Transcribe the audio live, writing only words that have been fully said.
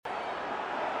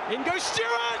In goes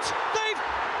Stewart! They've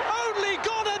only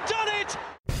gone and done it!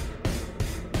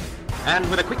 And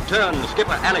with a quick turn,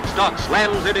 skipper Alex Dock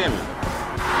slams it in.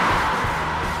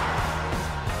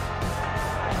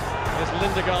 There's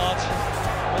Lindegaard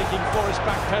making Forrest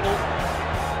backpedal.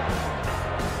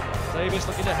 Davis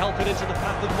looking to help it into the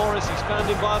path of Morris. He's found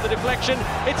him via the deflection.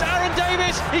 It's Aaron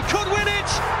Davis. He could win it.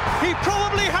 He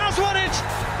probably has won it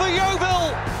for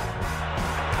Yeovil.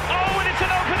 Oh, and it's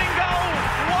an opening goal.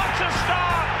 What a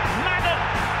start. Madden,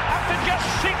 after just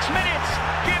 6 minutes,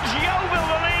 gives Yeovil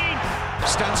the lead.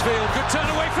 Stansfield, good turn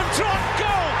away from Trot.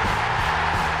 Goal.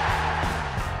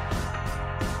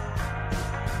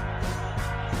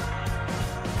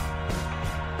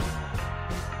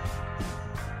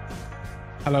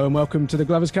 Hello and welcome to the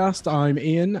Gloverscast. I'm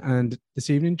Ian, and this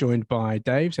evening joined by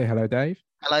Dave. Say hello, Dave.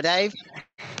 Hello, Dave.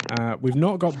 We've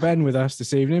not got Ben with us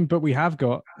this evening, but we have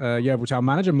got Yeovil Town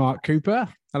manager Mark Cooper.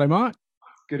 Hello, Mark.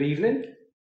 Good evening.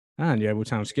 And Yeovil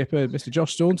Town skipper Mr.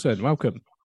 Josh Staunton. Welcome.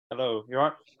 Hello. You all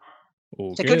right?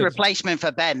 All it's a good replacement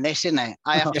for Ben, this, isn't it?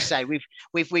 I have to say,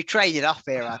 we've traded off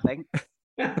here, I think.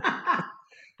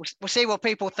 We'll see what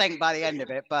people think by the end of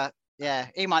it, but yeah,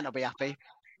 he might not be happy.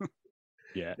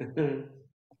 Yeah.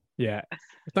 Yeah.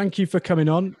 Thank you for coming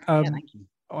on. Thank you.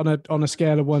 On a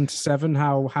scale of 1 to 7,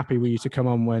 how happy were you to come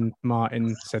on when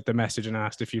Martin said the message and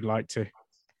asked if you'd like to?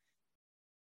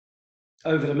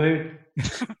 Over the moon.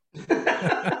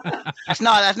 That's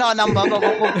not a number, but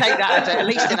we'll take that as at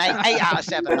least an 8 out of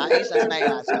 7. That is, that's an 8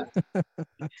 out of 7.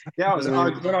 Yeah,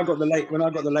 when I got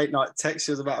the late night text,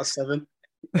 it was about a 7.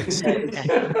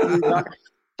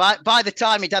 By the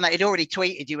time he'd done that, he'd already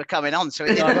tweeted you were coming on, so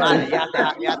it didn't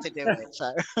matter. You had to do it.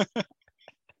 So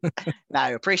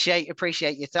no, appreciate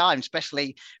your time,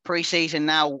 especially pre-season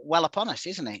now well upon us,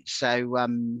 isn't it? So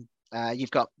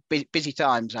you've got busy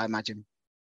times, I imagine.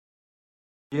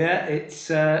 Yeah, it's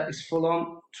full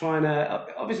on. Trying to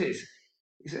obviously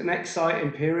it's an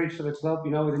exciting period for the club,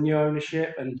 you know, with the new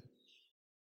ownership and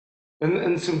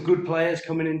some good players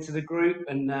coming into the group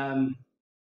and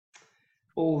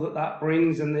all that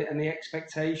brings and the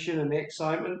expectation and the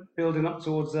excitement building up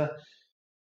towards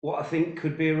what I think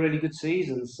could be a really good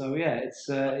season. So yeah,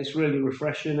 it's really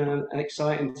refreshing and an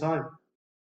exciting time.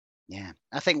 Yeah,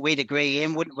 I think we'd agree,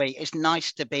 Ian, wouldn't we? It's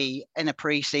nice to be in a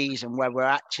pre-season where we're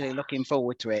actually looking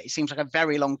forward to it. It seems like a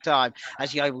very long time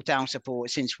as Yeovil Town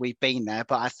supporters since we've been there,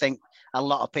 but I think a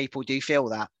lot of people do feel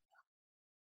that.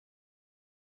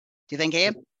 Do you think,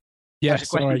 Ian? Yes,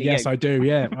 sorry, yes, I do.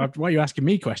 Yeah. Why are you asking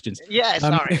me questions? Yeah,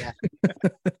 sorry.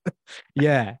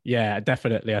 Yeah,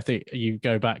 definitely. I think you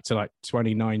go back to like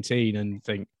 2019 and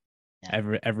think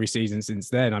every season since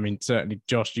then. I mean, certainly,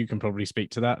 Josh, you can probably speak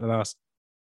to that. The last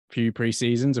few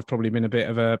pre-seasons have probably been a bit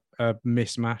of a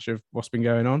mismatch of what's been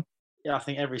going on. Yeah, I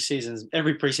think every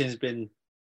pre-season's been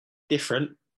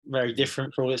different, very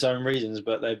different for all its own reasons,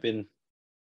 but they've been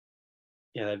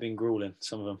grueling,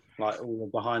 some of them. Like all the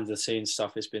behind the scenes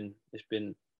stuff, it's been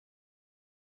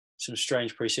some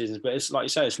strange pre-seasons, but it's like you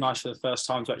say, it's nice for the first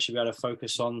time to actually be able to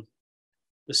focus on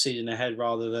the season ahead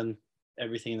rather than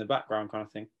everything in the background kind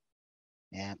of thing.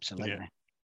 Yeah, absolutely.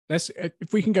 Yeah.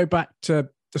 If we can go back to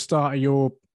the start of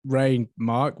your reign,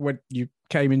 Mark, when you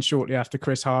came in shortly after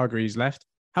Chris Hargreaves left,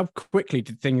 how quickly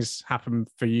did things happen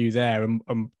for you there,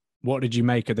 and what did you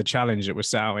make of the challenge that was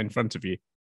set out in front of you?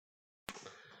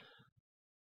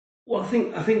 Well, I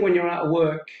think when you're out of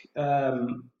work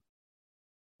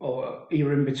or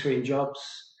you're in between jobs,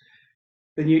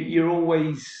 then you're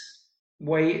always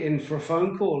waiting for a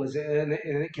phone call, and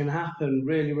it can happen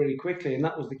really, really quickly, and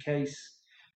that was the case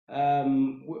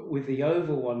with the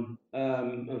Yeovil one.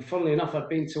 And funnily enough, I'd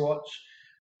been to watch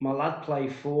my lad play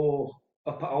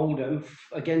up at Oldham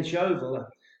against Yeovil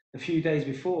a few days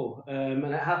before, and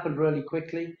it happened really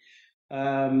quickly.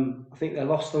 I think they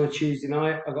lost on a Tuesday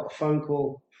night. I got a phone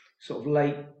call sort of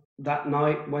late that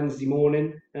night, Wednesday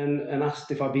morning, and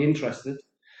asked if I'd be interested.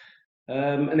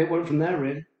 And it went from there,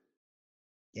 really.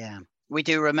 Yeah. We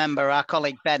do remember our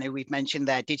colleague Ben, who we've mentioned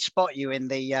there, did spot you in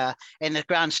the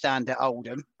grandstand at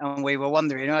Oldham, and we were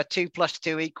wondering, 2 +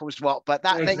 2 = what? But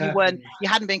that you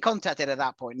hadn't been contacted at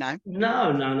that point, no?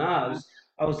 No.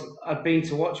 I'd been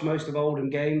to watch most of Oldham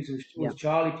games with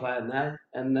Charlie playing there,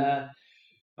 and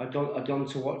I'd gone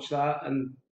to watch that,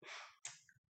 and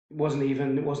it wasn't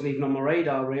even on my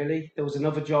radar, really. There was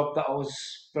another job that I was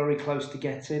very close to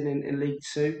getting in League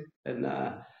Two, and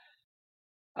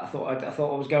I thought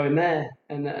I was going there,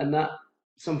 and that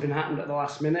something happened at the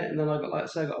last minute, and then I got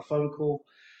a phone call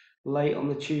late on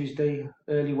the Tuesday,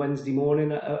 early Wednesday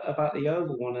morning about the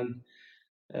Yeovil one,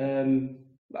 and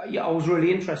I was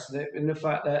really interested in the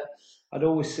fact that I'd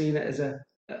always seen it as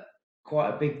quite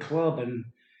a big club, and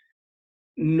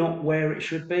not where it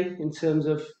should be in terms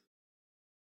of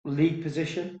league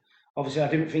position. Obviously, I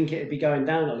didn't think it'd be going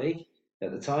down a league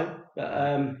at the time,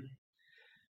 but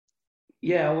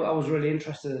yeah, I was really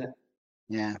interested in it.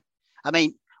 Yeah. I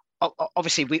mean,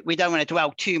 obviously, we don't want to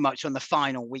dwell too much on the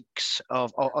final weeks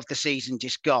of the season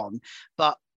just gone,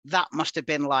 but that must have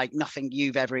been like nothing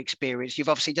you've ever experienced. You've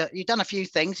obviously you've done a few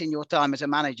things in your time as a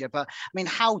manager, but I mean,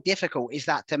 how difficult is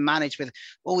that to manage with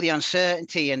all the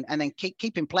uncertainty and then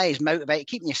keeping players motivated,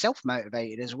 keeping yourself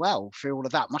motivated as well through all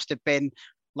of that? Must have been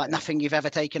like nothing you've ever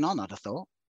taken on, I'd have thought.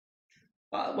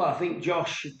 Well, I think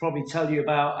Josh should probably tell you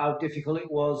about how difficult it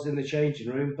was in the changing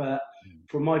room, but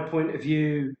from my point of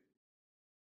view,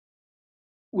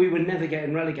 we were never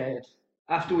getting relegated.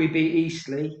 After we beat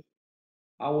Eastleigh,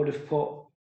 I would have put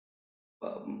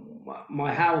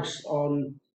my house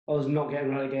on us not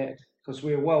getting relegated because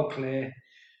we were well clear.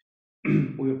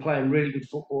 We were playing really good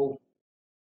football,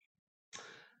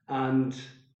 and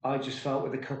I just felt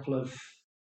with a couple of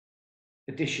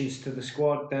additions to the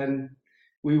squad, then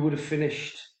we would have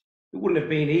finished. It wouldn't have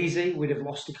been easy. We'd have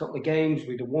lost a couple of games.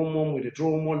 We'd have won one. We'd have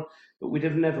drawn one, but we'd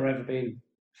have never ever been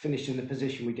finished in the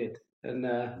position we did. And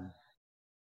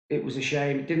it was a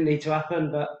shame. It didn't need to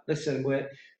happen, but listen,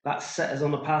 that set us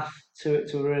on the path to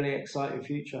a really exciting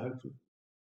future, hopefully.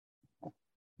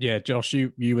 Yeah, Josh,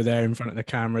 you were there in front of the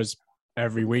cameras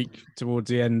every week towards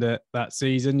the end of that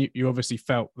season. You obviously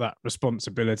felt that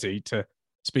responsibility to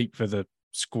speak for the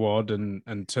squad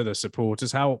and to the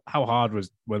supporters. How hard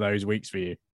were those weeks for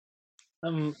you?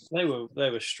 They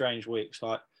were strange weeks.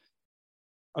 Like,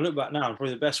 I look back now, and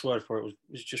probably the best word for it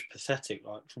was just pathetic.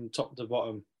 Like, from top to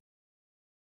bottom,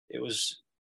 it was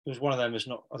one of them. It's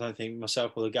not. I don't think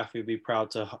myself or the gaffer would be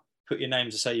proud to put your name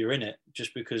to say you're in it,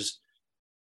 just because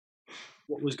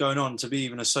what was going on, to be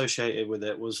even associated with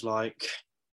it, was like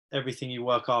everything you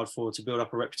work hard for to build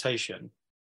up a reputation,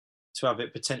 to have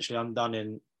it potentially undone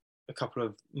in a couple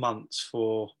of months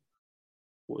for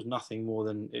what was nothing more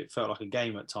than, it felt like a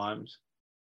game at times.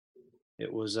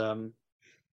 It was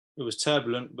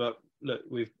turbulent, but look,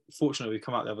 we've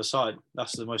come out the other side.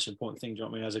 That's the most important thing. Do you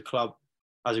know what I mean? As a club,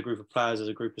 as a group of players, as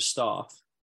a group of staff,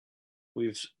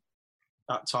 we've,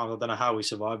 at times, I don't know how we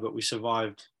survived, but we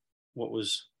survived what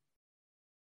was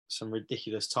some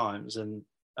ridiculous times, and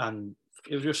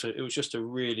it was just a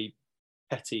really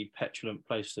petty, petulant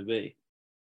place to be.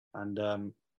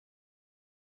 And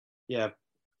yeah,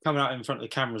 coming out in front of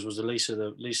the cameras was the least of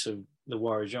the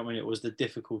worries. You know what I mean? It was the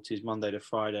difficulties Monday to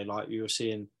Friday. Like, you were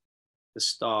seeing the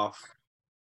staff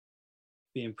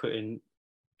being put in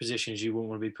positions you wouldn't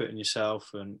want to be putting yourself,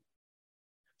 and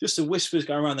just the whispers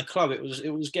going around the club. It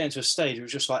was getting to a stage. It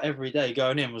was just like every day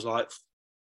going in was like,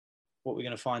 what are we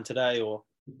going to find today, or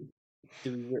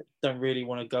don't really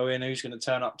want to go in, who's going to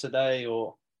turn up today?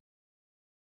 Or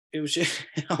it was just,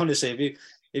 honestly,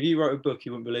 if you wrote a book,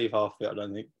 you wouldn't believe half of it. I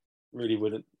don't think, really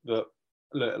wouldn't. But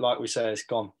look, like we say, it's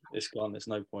gone. There's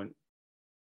no point.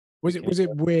 Was it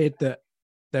weird that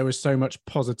there was so much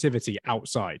positivity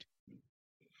outside?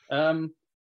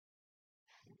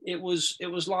 It was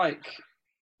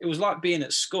like being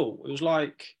at school. It was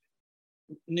like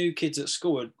new kids at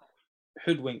school had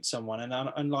hoodwinked someone,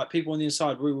 and like people on the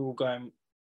inside, we were all going,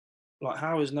 like,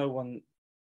 how is no one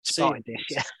seeing this?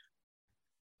 Yeah.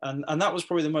 And that was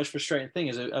probably the most frustrating thing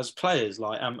as players,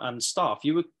 like, and staff.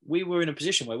 We were in a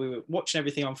position where we were watching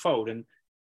everything unfold and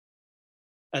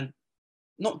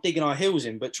not digging our heels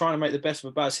in, but trying to make the best of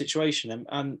a bad situation.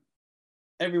 And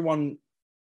everyone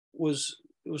it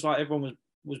was like everyone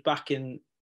was backing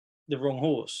the wrong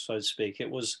horse, so to speak. It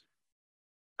was,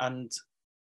 and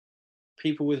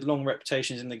people with long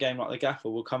reputations in the game, like the gaffer,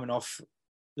 were coming off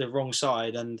the wrong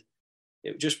side, and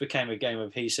it just became a game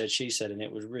of he said, she said, and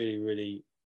it was really, really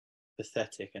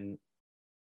pathetic. And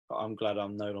I'm glad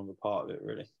I'm no longer part of it,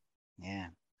 really. Yeah,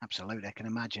 absolutely. I can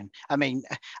imagine. I mean,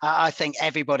 I think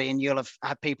everybody, and you'll have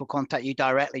had people contact you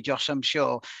directly, Josh, I'm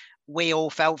sure. We all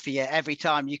felt for you every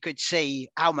time. You could see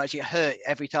how much it hurt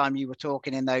every time you were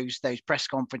talking in those press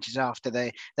conferences after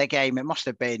the game. It must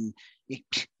have been, you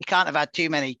can't have had too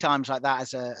many times like that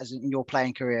as in your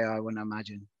playing career, I wouldn't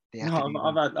imagine. No,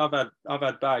 I've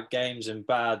had bad games and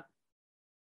bad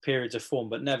periods of form,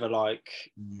 but never like,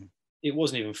 it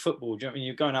wasn't even football. Do you know what I mean?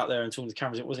 You're going out there and talking to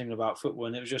cameras, it wasn't even about football,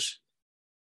 and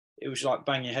it was like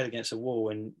banging your head against a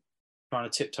wall and trying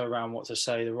to tiptoe around what to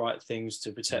say, the right things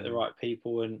to protect the right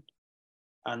people, and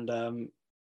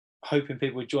hoping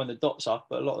people would join the dots up.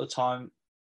 But a lot of the time,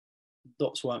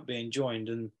 dots weren't being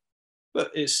joined.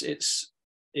 But it's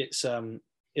a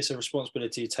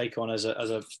responsibility to take on as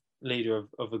a leader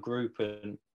of a group,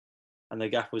 and the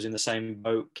gaffer was in the same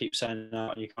boat, keep saying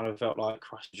that, and you kind of felt like,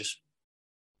 Christ, just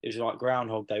it was like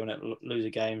Groundhog Day when it lose a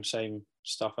game, same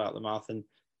stuff out the mouth.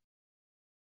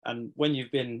 And when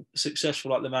you've been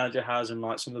successful like the manager has, and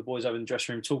like some of the boys have in the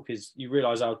dressing room talk, is you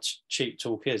realise how cheap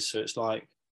talk is. So it's like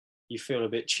you feel a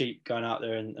bit cheap going out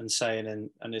there and saying,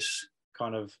 and it's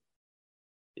kind of,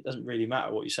 it doesn't really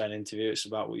matter what you say in an interview. It's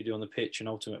about what you do on the pitch. And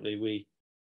ultimately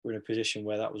we're in a position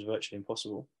where that was virtually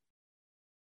impossible.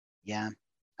 Yeah.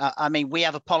 I mean, we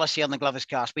have a policy on the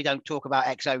Gloverscast. We don't talk about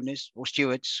ex-owners or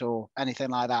stewards or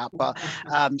anything like that. But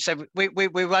so we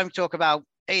won't talk about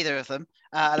either of them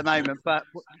at the moment. But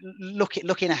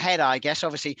looking ahead, I guess,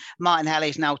 obviously, Martin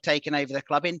Helly's now taken over the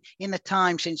club. In the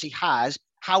time since he has,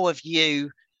 how have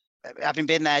you, having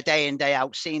been there day in, day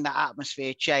out, seen that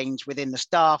atmosphere change within the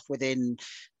staff, within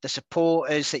the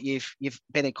supporters that you've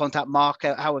been in contact, Mark?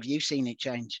 How have you seen it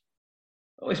change?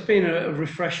 Well, it's been a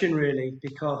refreshing, really,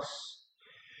 because,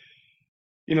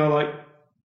 you know, like,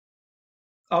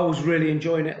 I was really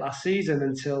enjoying it last season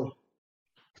until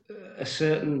a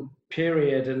certain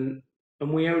period, and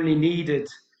we only needed,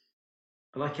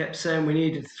 and I kept saying we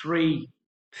needed three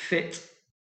fit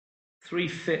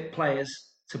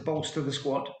players to bolster the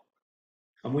squad,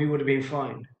 and we would have been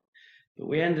fine. But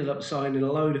we ended up signing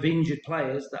a load of injured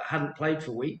players that hadn't played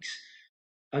for weeks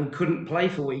and couldn't play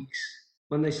for weeks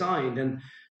when they signed, and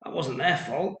that wasn't their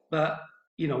fault. But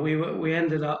you know, we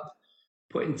ended up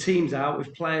putting teams out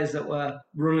with players that were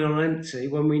running on empty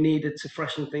when we needed to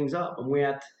freshen things up, and we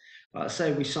had, like I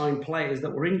say, we signed players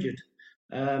that were injured.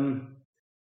 And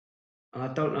I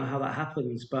don't know how that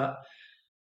happens, but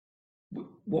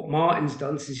what Martin's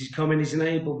done since he's come in, he's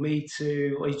enabled me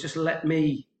to, or he's just let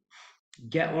me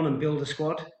get on and build a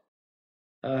squad.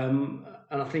 And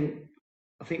I think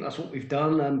that's what we've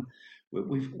done.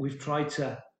 We've tried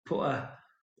to put a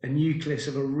nucleus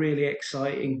of a really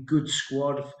exciting, good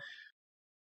squad of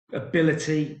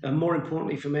ability, and more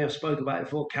importantly for me, I've spoken about it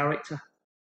before, character,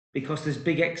 because there's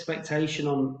big expectation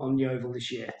on Yeovil this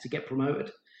year to get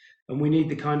promoted, and we need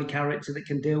the kind of character that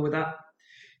can deal with that.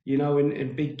 You know,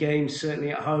 in big games,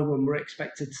 certainly at home when we're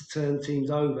expected to turn teams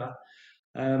over,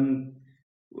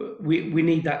 we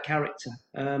need that character.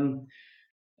 And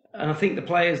I think the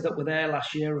players that were there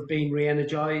last year have been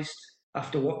re-energised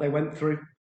after what they went through.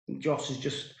 Joss has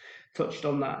just touched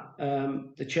on that.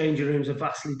 The changing room's a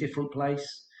vastly different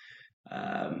place.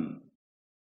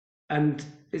 And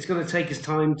it's going to take us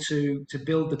time to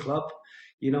build the club.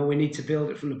 You know, we need to build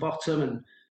it from the bottom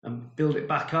and build it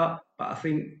back up. But I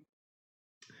think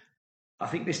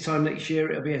this time next year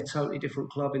it'll be a totally different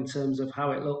club in terms of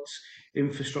how it looks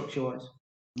infrastructure-wise.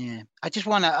 Yeah, I just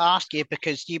want to ask you,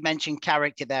 because you mentioned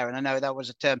character there, and I know that was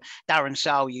a term Darren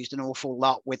Sowell used an awful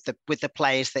lot with the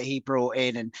players that he brought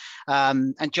in,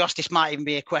 and Josh, this might even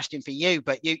be a question for you,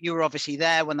 but you were obviously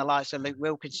there when the likes of Luke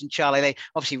Wilkinson, Charlie, they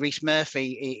obviously Reece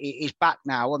Murphy is back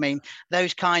now. I mean,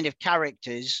 those kind of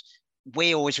characters,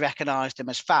 we always recognised them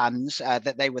as fans,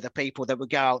 that they were the people that would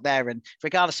go out there and,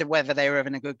 regardless of whether they were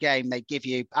having a good game, they'd give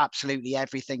you absolutely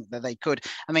everything that they could.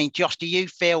 I mean, Josh, do you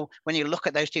feel when you look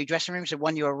at those two dressing rooms, the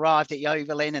one you arrived at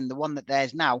Yeovil in and the one that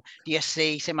there's now, do you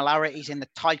see similarities in the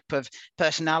type of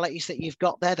personalities that you've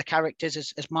got there, the characters,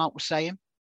 as Mark was saying?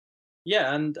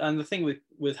 Yeah, and the thing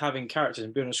with having characters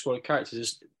and building a squad of characters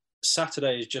is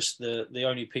Saturday is just the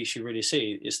only piece you really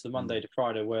see. It's the Monday to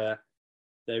Friday where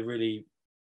they really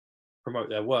promote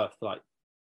their worth, like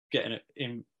getting it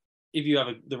in. If you have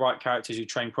the right characters who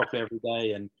train properly every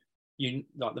day, and you,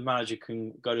 like, the manager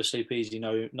can go to sleep easy,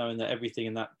 knowing that everything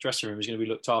in that dressing room is going to be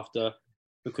looked after,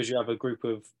 because you have a group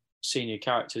of senior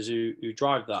characters who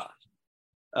drive that.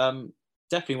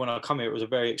 Definitely when I come here, it was a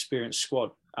very experienced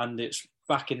squad, and it's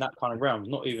back in that kind of realm,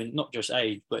 not just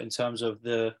age, but in terms of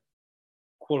the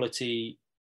quality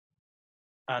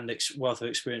and wealth of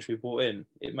experience we brought in.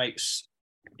 It makes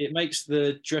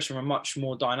the dressing room a much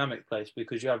more dynamic place,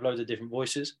 because you have loads of different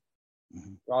voices.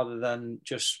 Mm-hmm. Rather than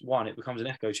just one. It becomes an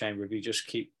echo chamber if you just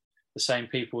keep the same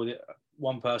people.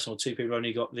 One person or two people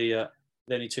only got the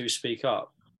only two speak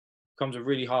up. It becomes a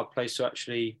really hard place to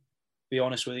actually be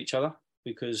honest with each other,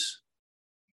 because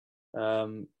like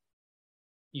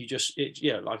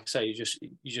I say, you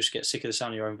just get sick of the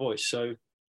sound of your own voice. So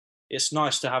it's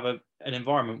nice to have an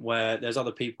environment where there's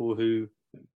other people who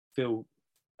feel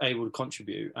able to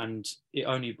contribute, and it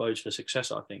only bodes for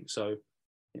success, I think. So I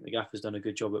think the gaffer's done a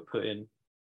good job at putting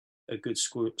a good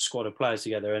squad of players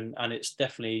together, and it's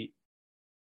definitely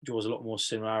draws a lot more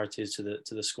similarities to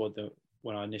the squad than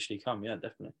when I initially come. Yeah,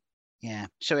 definitely. Yeah.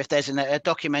 So if there's a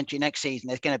documentary next season,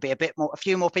 there's going to be a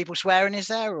few more people swearing, is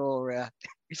there, or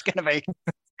it's going to be?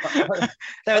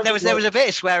 there was a bit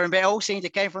of swearing, but it all seemed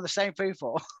it came from the same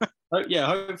people. Yeah,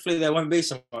 hopefully there won't be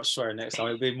so much swearing next time.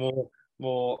 It'll be more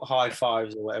more high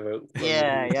fives or whatever.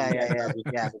 Yeah.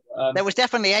 There was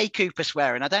definitely a Cooper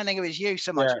swearing. I don't think it was you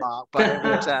so much, Mark, but it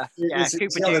was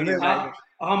Cooper Jr.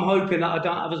 I'm hoping that I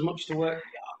don't have as much to work.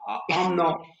 I'm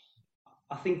not.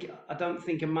 I don't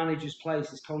think a manager's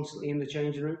place is constantly in the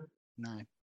changing room. No,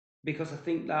 because I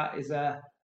think that's a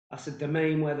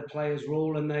domain where the players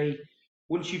rule, and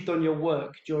once you've done your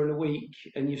work during the week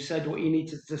and you've said what you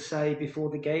needed to say before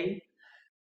the game,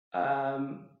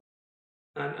 and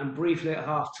briefly at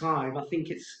half time, I think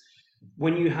it's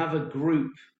when you have a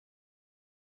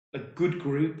good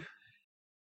group,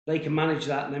 they can manage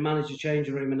that, and they manage the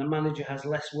changing room, and the manager has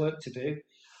less work to do,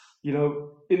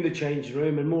 in the changing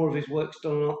room, and more of his work's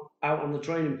done out on the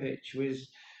training pitch,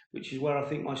 which is where I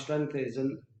think my strength is,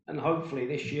 and hopefully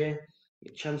this year, a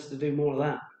chance to do more of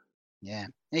that. Yeah.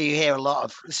 You hear a lot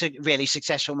of really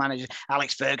successful managers,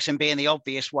 Alex Ferguson being the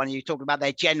obvious one. You talk about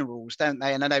their generals, don't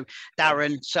they? And I know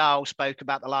Darren Sarl spoke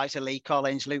about the likes of Lee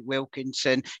Collins, Luke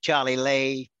Wilkinson, Charlie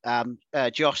Lee,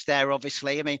 Josh there,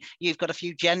 obviously. I mean, you've got a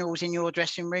few generals in your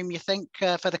dressing room, you think,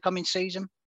 for the coming season?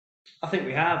 I think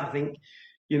we have. I think,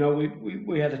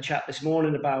 we had a chat this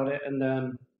morning about it,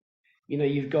 and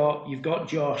you've got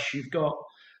Josh, you've got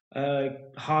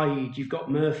Hyde, you've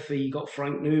got Murphy, you've got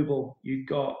Frank Nouble, you've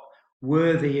got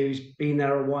Worthy, who's been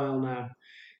there a while now.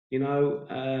 Who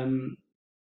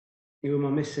am I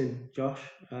missing, Josh?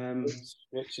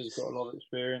 Rich has got a lot of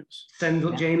experience.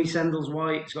 Jamie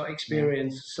Sendles-White's got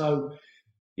experience. Yeah.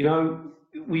 So,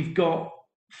 we've got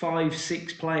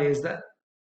 5-6 players that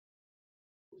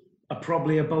are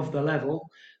probably above the level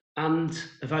and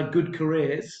have had good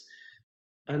careers.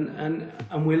 And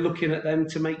we're looking at them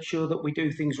to make sure that we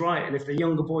do things right. And if the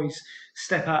younger boys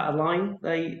step out of line,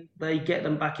 they get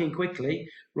them back in quickly,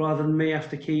 rather than me have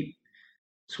to keep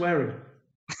swearing.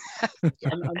 But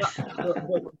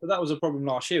that was a problem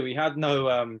last year. We had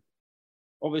no.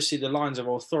 Obviously, the lines of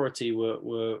authority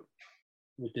were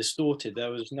distorted.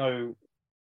 There was no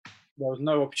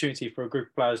opportunity for a group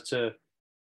of players to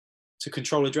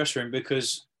control a dressing room,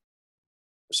 because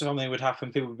something would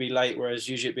happen, people would be late, whereas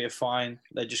usually it'd be a fine.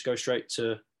 They just go straight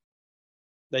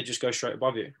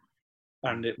above you,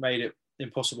 and it made it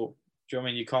impossible. Do you know what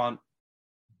I mean? You can't,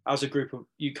 as a group of,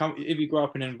 if you grow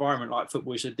up in an environment like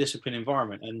football, it's a disciplined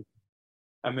environment, and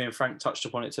me and Frank touched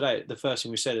upon it today. The first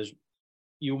thing we said is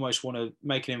you almost want to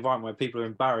make an environment where people are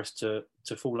embarrassed to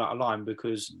fall out of line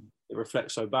because it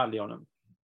reflects so badly on them.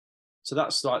 So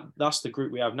that's the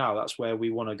group we have now. That's where we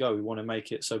want to go. We want to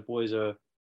make it so boys are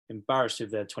embarrassed if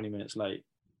they're 20 minutes late,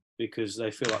 because they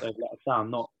feel like they've let us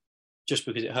down, not just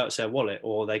because it hurts their wallet,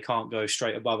 or they can't go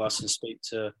straight above us and speak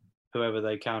to whoever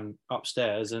they can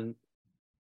upstairs and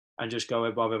just go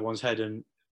above everyone's head, and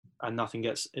it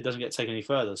doesn't get taken any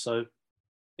further. So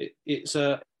it's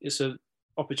a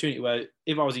opportunity where,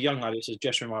 if I was a young lad, it's a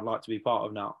dressing room I'd like to be part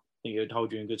of now. I think it would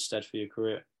hold you in good stead for your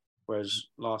career, whereas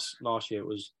last year it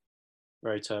was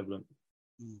very turbulent.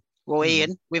 Well,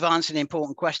 Ian, we've answered an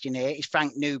important question here. It's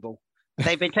Frank Nouble.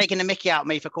 They've been taking the mickey out of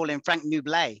me for calling him Frank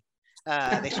Nouble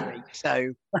this week.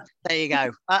 So there you go.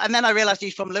 And then I realised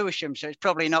he's from Lewisham, so it's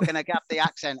probably not going to get the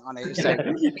accent on it. So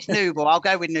it's Nouble. I'll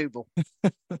go with Nouble.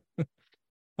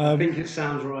 I think it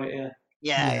sounds right, yeah.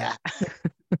 Yeah.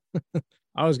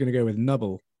 I was going to go with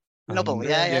Nubble. Nubble,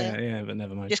 yeah, but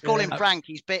never mind. Just call him Frank.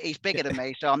 He's bigger than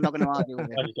me, so I'm not going to argue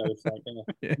with him.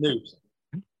 Noobs.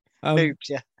 Noobs,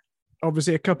 yeah.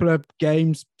 Obviously, a couple of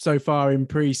games so far in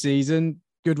pre-season.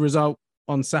 Good result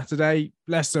on Saturday,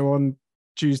 less so on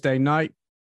Tuesday night.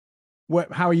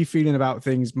 How are you feeling about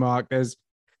things, Mark? Is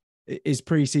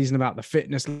pre-season about the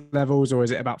fitness levels, or is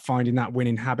it about finding that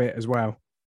winning habit as well?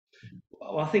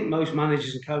 Well, I think most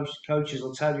managers and coaches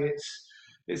will tell you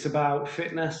it's about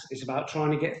fitness. It's about trying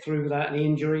to get through without any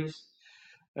injuries,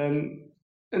 and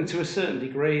to a certain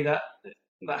degree that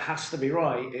has to be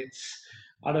right.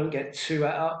 I don't get too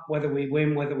up whether we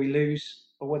win, whether we lose,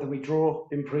 or whether we draw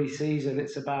in pre-season.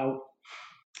 It's about,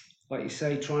 like you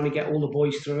say, trying to get all the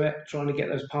boys through it, trying to get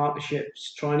those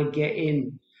partnerships, trying to get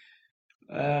in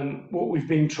what we've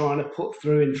been trying to put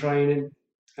through in training.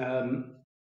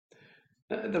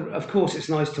 Of course, it's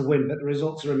nice to win, but the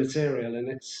results are immaterial, and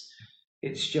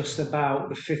it's just about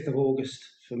the 5th of August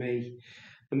for me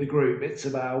and the group. It's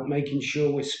about making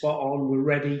sure we're spot on, we're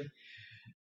ready,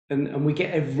 and we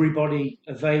get everybody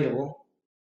available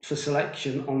for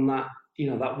selection on that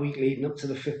week leading up to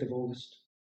the 5th of August.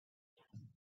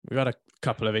 We've had a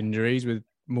couple of injuries with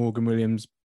Morgan Williams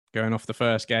going off the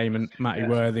first game and Matty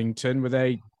Worthington. Were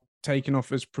they taken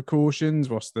off as precautions?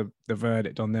 What's the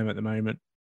verdict on them at the moment?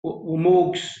 Well,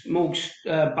 Morgs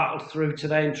battled through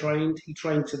today and trained. He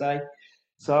trained today,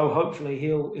 so hopefully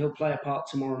he'll play a part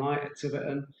tomorrow night at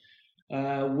Tiverton.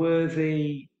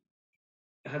 Worthy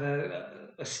had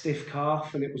a stiff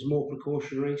calf and it was more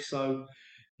precautionary, so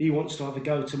he wants to have a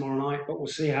go tomorrow night, but we'll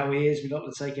see how he is. We don't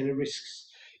want to take any risks,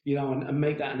 and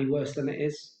make that any worse than it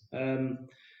is.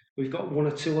 We've got one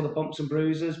or two other bumps and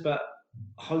bruises, but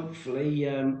hopefully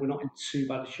we're not in too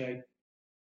bad a shape.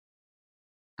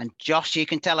 And Josh, you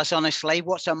can tell us honestly,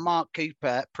 what's a Mark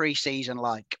Cooper pre-season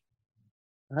like?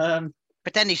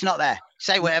 Pretend he's not there.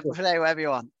 Say whatever you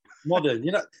want. Modern,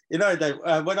 Dave.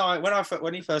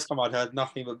 When he first came, I'd heard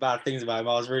nothing but bad things about him.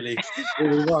 I was really,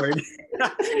 really worried.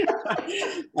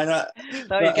 And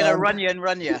so he's going to run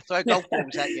you, throw golf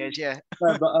balls at you, yeah.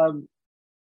 But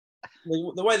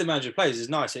the way the manager plays is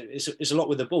nice. It's a lot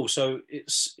with the ball, so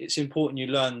it's important you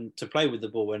learn to play with the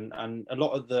ball, and a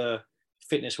lot of the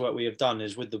fitness work we have done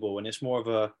is with the ball, and it's more of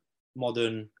a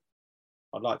modern,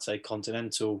 I'd like to say,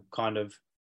 continental kind of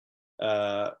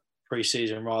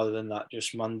pre-season rather than that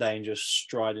just mundane, just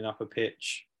striding up a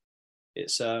pitch.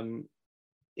 It's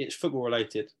football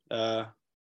related.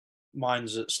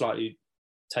 Mine's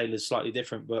tailored slightly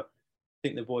different, but I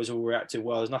think the boys all reacted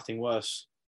well. There's nothing worse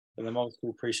than the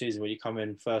multiple pre-season where you come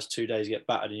in first 2 days, get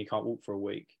battered and you can't walk for a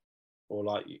week, or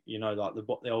like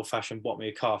the old-fashioned bottom of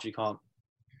your calf, you can't,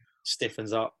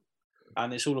 stiffens up.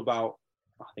 And it's all about,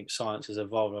 I think science has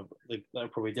evolved. They're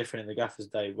probably different in the gaffer's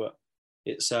day, but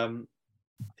it's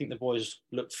I think the boys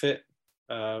look fit,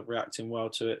 reacting well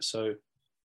to it. So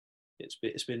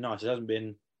it's been nice. It hasn't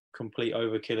been complete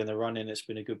overkill in the running. It's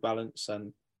been a good balance,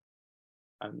 and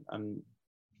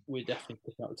we're definitely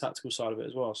picking up the tactical side of it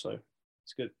as well. So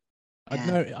it's good.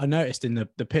 I noticed in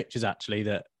the pictures actually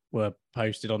that were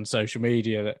posted on social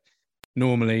media that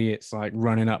normally it's like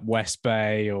running up West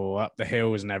Bay or up the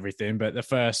hills and everything, but the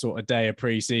first sort of day of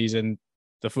pre-season,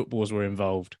 the footballs were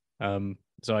involved.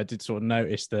 So I did sort of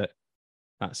notice that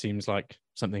seems like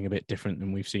something a bit different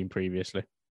than we've seen previously.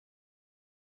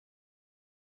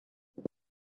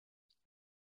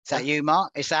 Is that you,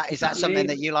 Mark? Is that something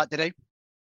that you like to do?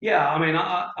 Yeah, I mean,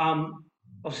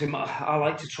 obviously I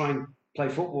like to try and play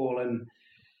football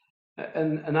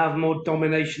and have more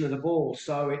domination of the ball.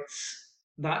 So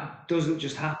that doesn't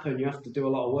just happen. You have to do a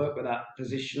lot of work with that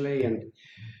positionally, and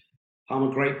I'm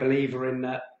a great believer in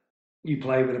that. You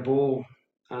play with the ball,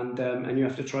 and you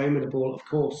have to train with the ball. Of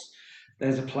course,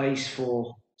 there's a place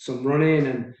for some running,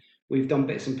 and we've done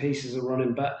bits and pieces of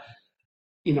running. But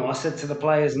I said to the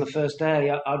players in the first day,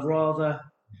 I'd rather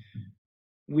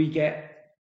we get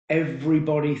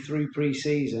everybody through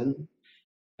pre-season,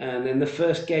 and in the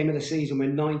first game of the season we're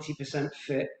 90%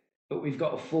 fit, but we've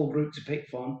got a full group to pick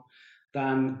from,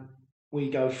 than we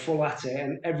go full at it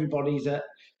and everybody's at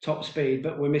top speed,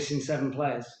 but we're missing 7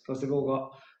 players because they've all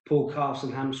got pulled calves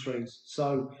and hamstrings.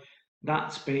 So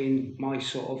that's been my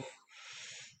sort of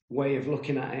way of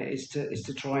looking at it, is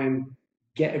to try and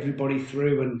get everybody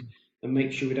through and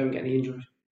make sure we don't get any injuries.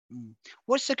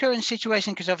 What's the current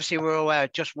situation? Because obviously we're aware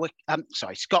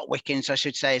Scott Wickens, I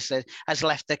should say, has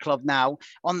left the club now.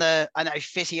 I know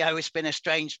physio has been a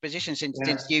strange position since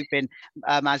you've been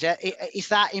manager. Is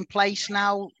that in place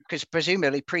now? Because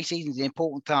presumably pre-season is an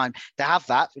important time to have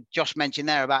that. Josh mentioned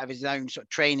there about his own sort of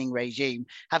training regime.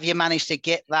 Have you managed to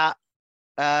get that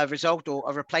resolved, or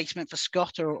a replacement for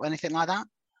Scott or anything like that?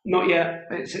 Not yet.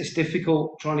 It's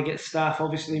difficult trying to get staff.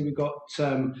 Obviously, we've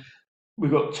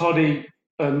got Toddy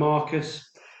and Marcus,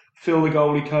 Phil, the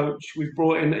goalie coach. We've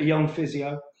brought in a young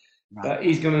physio. Right.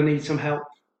 He's going to need some help.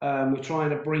 We're trying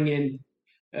to bring in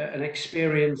an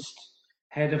experienced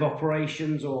head of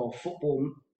operations or football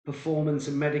performance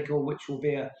and medical, which will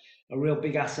be a real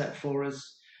big asset for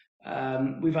us.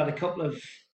 We've had a couple of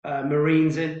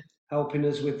Marines in helping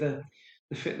us with the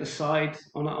fitness side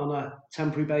on a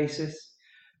temporary basis.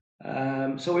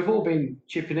 So we've all been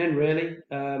chipping in, really.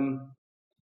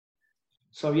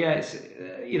 So yeah, it's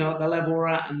the level we're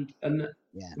at and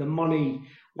the money,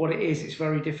 what it is, it's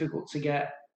very difficult to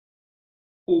get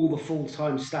all the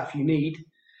full-time staff you need,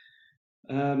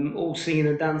 all singing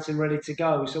and dancing, ready to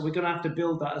go. So we're going to have to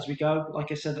build that as we go.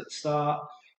 Like I said at the start,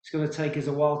 it's going to take us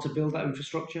a while to build that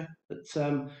infrastructure, but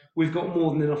we've got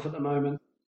more than enough at the moment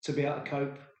to be able to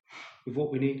cope with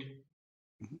what we need.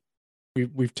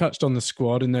 We've touched on the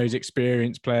squad and those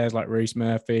experienced players like Reece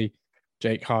Murphy,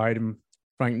 Jake Hyde and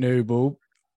Frank Noble.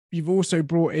 You've also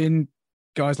brought in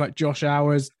guys like Josh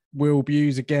Hours, Will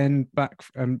Buse again, back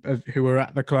who were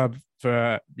at the club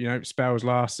for spells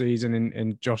last season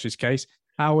in Josh's case.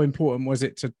 How important was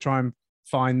it to try and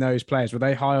find those players? Were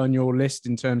they high on your list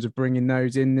in terms of bringing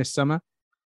those in this summer?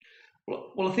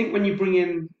 Well, I think when you bring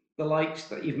in the likes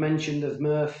that you've mentioned of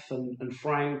Murph and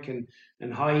Frank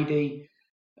and Heidi,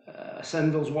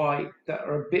 Sendles White, that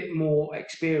are a bit more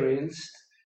experienced,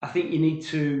 I think you need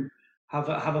to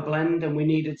have a blend, and we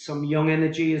needed some young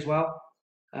energy as well,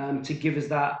 to give us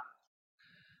that,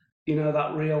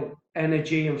 that real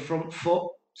energy and front foot.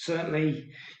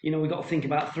 Certainly, we got to think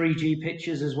about 3G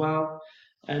pitches as well,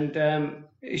 and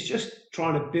it's just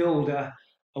trying to build a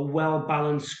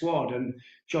well-balanced squad. And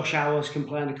Josh Hours can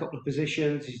play in a couple of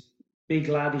positions. He's a big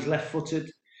lad. He's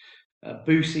left-footed.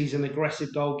 Boosie's an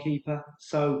aggressive goalkeeper.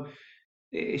 So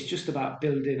it's just about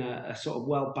building a sort of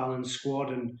well-balanced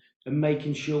squad and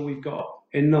making sure we've got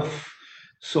enough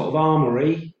sort of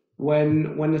armoury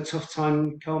when the tough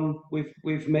time come with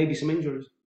maybe some injuries.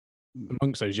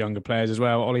 Amongst those younger players as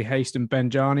well, Ollie Haste and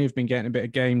Benjani have been getting a bit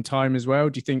of game time as well.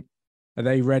 Do you think, are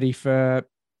they ready for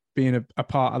being a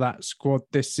part of that squad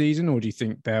this season, or do you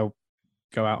think they'll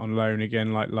go out on loan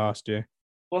again like last year?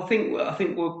 Well, I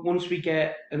think once we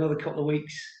get another couple of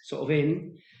weeks sort of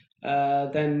in,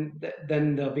 then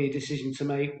there'll be a decision to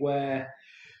make where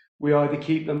we either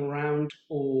keep them around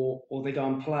or they go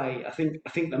and play. I think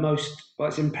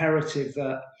it's imperative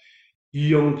that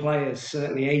young players,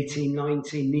 certainly 18,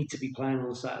 19, need to be playing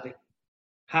on Saturday.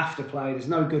 Have to play. There's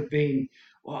no good being,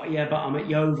 but I'm at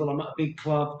Yeovil, I'm at a big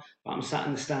club, but I'm sat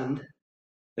in the stand.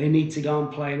 They need to go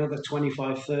and play another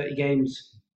 25, 30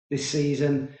 games this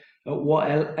season at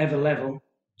whatever level,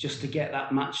 just to get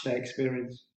that match day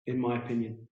experience, in my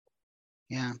opinion.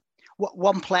 Yeah.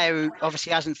 One player who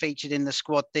obviously hasn't featured in the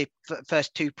squad the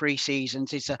first 2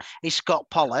 pre-seasons is Scott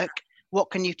Pollock. What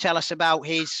can you tell us about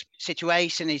his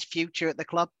situation, his future at the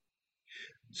club?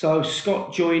 So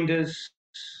Scott joined us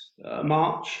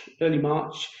early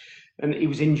March, and he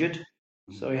was injured.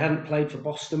 So he hadn't played for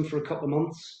Boston for a couple of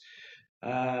months.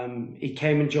 He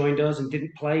came and joined us and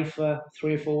didn't play for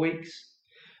 3 or 4 weeks.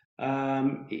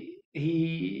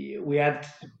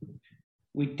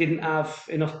 We didn't have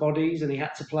enough bodies, and he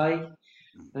had to play.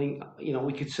 I think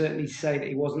we could certainly say that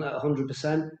he wasn't at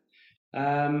 100%.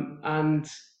 And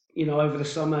over the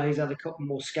summer he's had a couple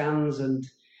more scans, and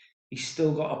he's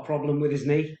still got a problem with his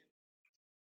knee.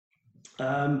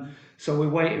 So we're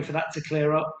waiting for that to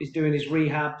clear up. He's doing his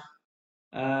rehab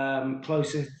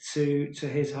closer to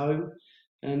his home,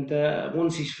 and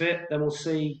once he's fit, then we'll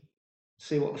see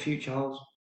what the future holds.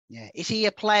 Yeah, is he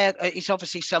a player? He's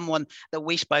obviously someone that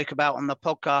we spoke about on the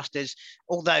podcast. As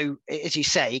although, as you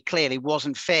say, he clearly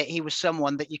wasn't fit, he was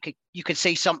someone that you could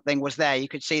see something was there. You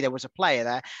could see there was a player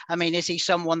there. I mean, is he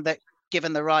someone that,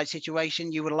 given the right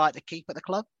situation, you would like to keep at the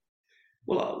club?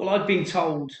 Well, I'd been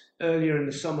told earlier in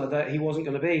the summer that he wasn't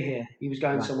going to be here. He was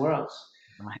going somewhere else.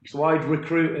 Right. So I'd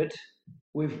recruited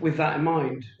with that in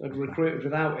mind. I'd recruited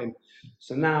without him.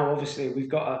 So now, obviously, we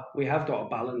have got a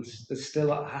balance. There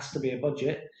still has to be a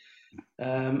budget,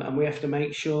 and we have to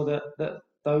make sure that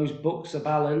those books are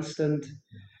balanced. And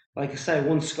like I say,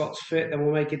 once Scott's fit, then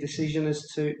we'll make a decision as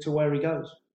to where he goes.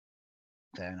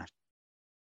 Fair enough.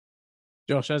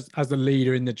 Josh, as the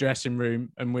leader in the dressing room,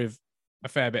 and with a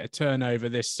fair bit of turnover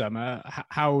this summer,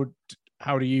 how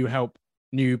do you help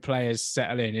new players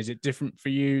settle in? Is it different for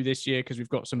you this year because we've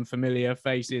got some familiar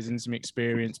faces and some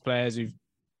experienced players who've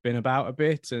been about a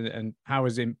bit, and how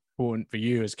is it important for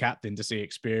you as captain to see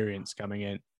experience coming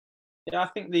in? Yeah, I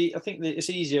think that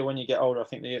it's easier when you get older. I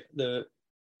think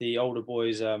the older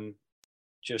boys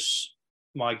just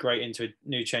migrate into a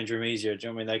new change room easier. Do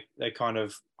you know what I mean? They kind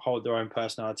of hold their own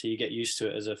personality. You get used to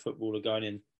it as a footballer going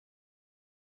in.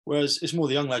 Whereas it's more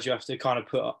the young lads you have to kind of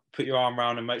put your arm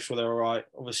around and make sure they're all right.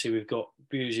 Obviously, we've got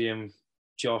Busey and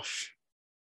Josh.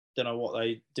 Don't know what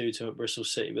they do to Bristol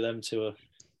City, but them two are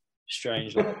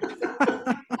strange.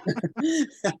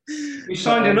 We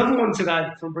signed another one today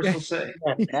from Bristol City.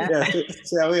 Yeah,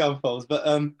 see how he unfolds. But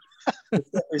it's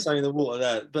definitely something in the water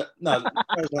there. But no,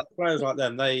 players like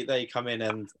them, they come in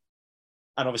and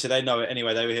obviously they know it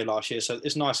anyway. They were here last year, so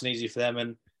it's nice and easy for them,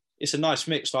 and it's a nice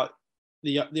mix. Like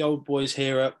the old boys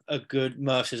here are good.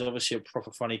 Murph is obviously a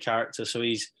proper funny character, so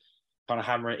he's kind of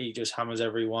hammering. He just hammers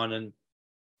everyone,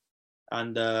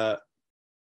 and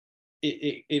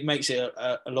it makes it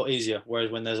a lot easier. Whereas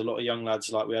when there's a lot of young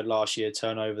lads like we had last year,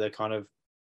 turnover, they're kind of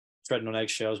treading on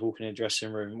eggshells, walking in a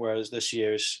dressing room. Whereas this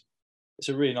year it's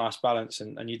a really nice balance,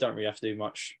 and you don't really have to do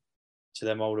much to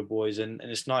them older boys, and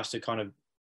it's nice to kind of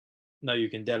know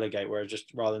you can delegate, whereas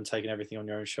just rather than taking everything on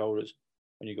your own shoulders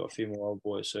when you've got a few more old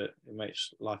boys, so it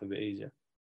makes life a bit easier.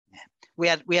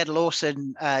 Yeah. We had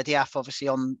Lawson Diaf obviously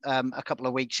on a couple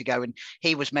of weeks ago, and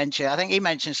he was mentioned. I think he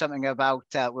mentioned something about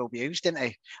Will Hughes, didn't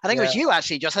he? I think it was you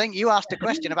actually, Josh. I think you asked a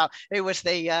question about who was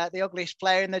the ugliest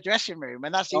player in the dressing room,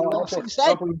 and that's who Lawson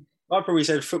said. I probably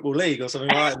said Football League or something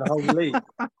like that in the whole league.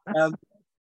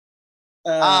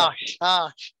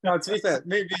 Harsh. No, to be fair,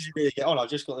 me and Busey really get on. I've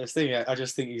just got this thing. I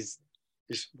just think he's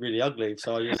just really ugly.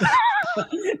 So I just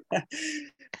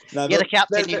No, You're the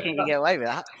captain. You think you get away with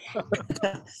that?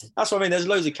 That's what I mean. There's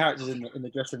loads of characters in the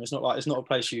dressing room. It's not a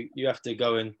place you have to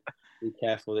go and be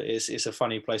careful. It's a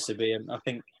funny place to be, and I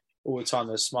think all the time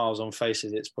there's smiles on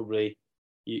faces. It's probably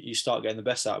you start getting the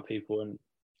best out of people,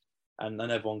 and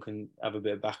everyone can have a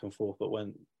bit of back and forth. But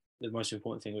when the most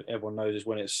important thing everyone knows is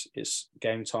when it's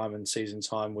game time and season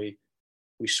time, we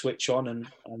switch on and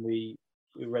we're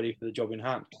ready for the job in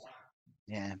hand.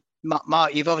 Yeah.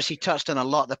 Mark, you've obviously touched on a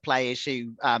lot of the players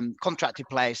who contracted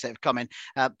players that have come in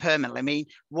permanently. I mean,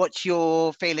 what's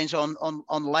your feelings on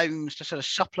loans to sort of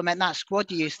supplement that squad?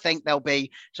 Do you think there'll be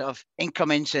sort of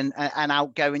incomings and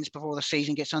outgoings before the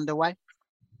season gets underway?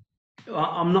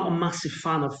 I'm not a massive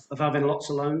fan of having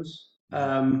lots of loans,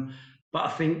 but I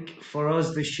think for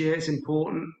us this year it's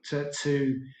important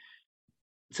to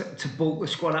bulk the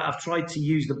squad out. I've tried to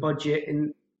use the budget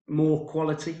in more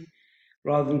quality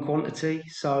rather than quantity.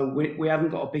 So we haven't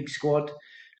got a big squad,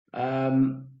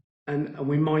 and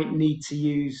we might need to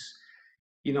use,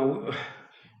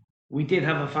 we did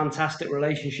have a fantastic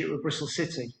relationship with Bristol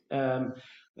City, but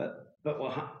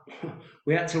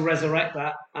we had to resurrect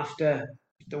that after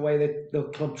the way the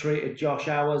club treated Josh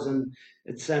Hours and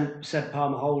said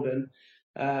Palmer Holden.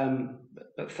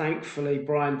 But thankfully,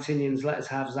 Brian Tinnion's let us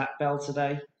have Zach Bell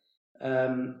today.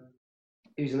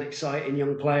 He's an exciting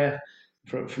young player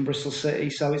from Bristol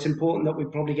City, so it's important that we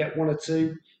probably get one or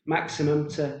two maximum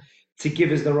to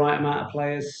give us the right amount of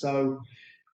players, so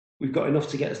we've got enough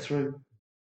to get us through.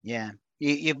 Yeah,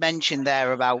 you mentioned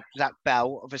there about Zach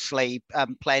Bell, obviously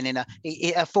playing in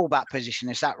a fullback position.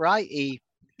 Is that right? He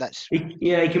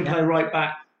can play right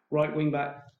back, right wing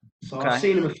back. So okay. I've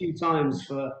seen him a few times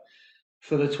for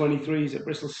the 23s at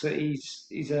Bristol City.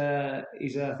 He's I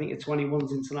think a 21s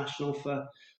international for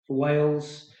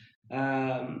Wales.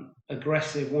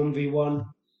 Aggressive 1v1,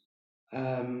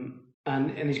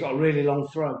 and he's got a really long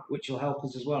throw, which will help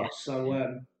us as well. So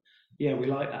we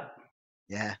like that.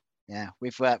 Yeah,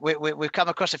 we've come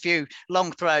across a few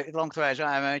long throws. Right?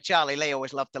 I mean, Charlie Lee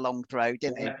always loved the long throw,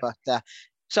 didn't he? But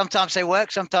sometimes they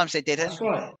work, sometimes they didn't. That's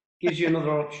right. Gives you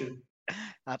another option.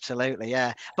 Absolutely,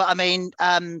 yeah. But I mean,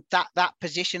 that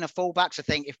position of fullbacks, I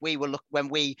think if we were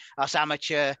us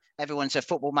amateur, everyone's a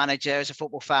football manager, as a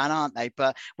football fan, aren't they?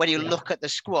 But when you look at the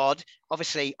squad,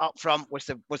 obviously up front was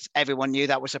everyone knew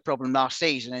that was a problem last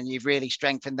season, and you've really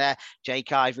strengthened there.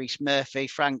 Jake Ivory, Murphy,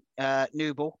 Frank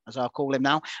Newble, as I'll call him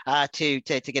now, to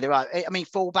get it right. I mean,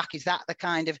 fullback, is that the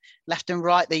kind of left and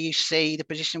right that you see the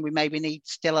position we maybe need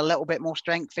still a little bit more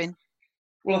strength in?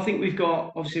 Well, I think we've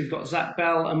got Zach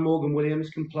Bell and Morgan Williams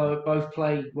can both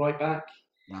play right back.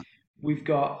 Right. We've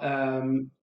got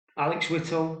Alex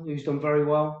Whittle, who's done very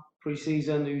well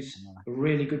pre-season, who's a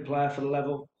really good player for the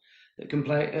level, that can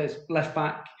play as left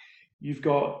back. You've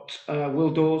got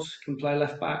Will Dawes, can play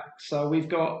left back. So we've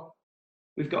got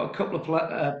a couple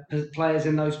of players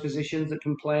in those positions that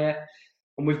can play it,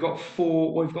 and we've got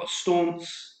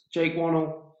Staunce, Jake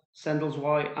Wannell, Sendles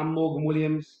White, and Morgan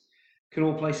Williams can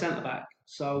all play centre back.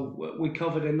 So we're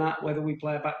covered in that, whether we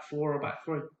play a back four or a back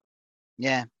three.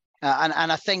 Yeah,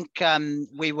 and I think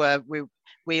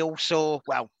we all saw.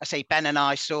 Well, I say Ben and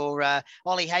I saw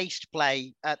Ollie Haste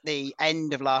play at the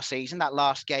end of last season, that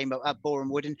last game at Boreham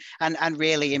Wood, and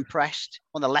really impressed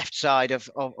on the left side of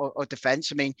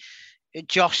defence. I mean,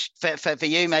 Josh, for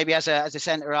you, maybe as a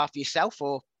centre half yourself,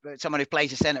 or someone who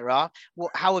plays a centre half,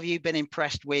 how have you been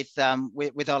impressed with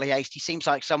Ollie Haste? He seems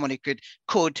like someone who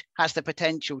has the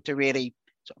potential to really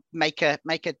sort of make a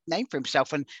name for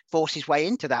himself and force his way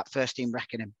into that first team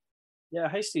reckoning. Yeah,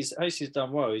 Hasty's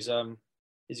done well. He's a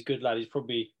good lad. He's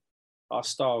probably, our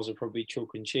styles are probably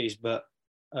chalk and cheese, but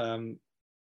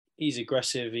he's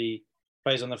aggressive. He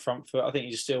plays on the front foot. I think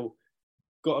he's still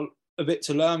got a bit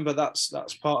to learn, but that's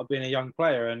part of being a young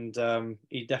player, and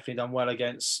he definitely done well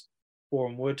against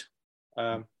Boreham Wood.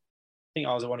 I think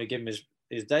I was the one who gave him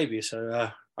his debut,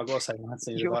 so I've got to say nice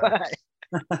things about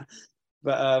it.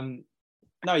 But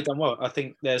no, he done well. I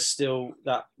think there's still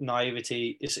that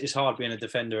naivety. It's hard being a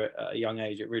defender at a young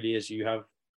age. It really is.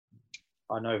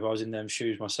 I know if I was in them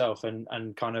shoes myself, and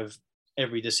kind of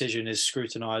every decision is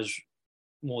scrutinised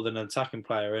more than an attacking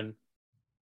player,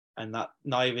 and that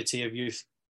naivety of youth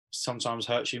sometimes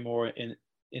hurts you more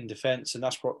in defence, and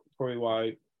that's probably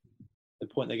why the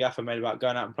point the gaffer made about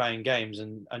going out and playing games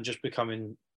and just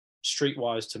becoming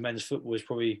streetwise to men's football is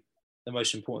probably the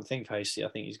most important thing for Hasty. I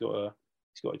think he's got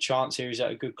a chance here. He's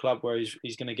at a good club where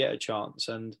he's going to get a chance,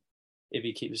 and if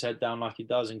he keeps his head down like he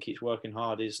does and keeps working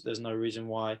hard, there's no reason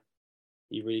why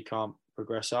he really can't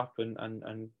progress up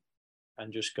and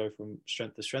just go from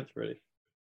strength to strength, really.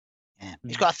 Yeah,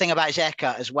 he's got a thing about his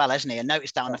haircut as well, hasn't he? I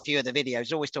noticed that on a few of the videos.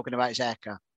 He's always talking about his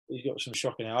haircut. he's got some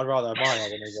shocking hair. I'd rather have mine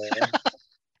than his hair.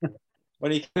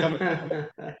 When he comes,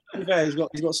 he's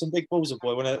got some big balls, of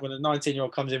boy. When a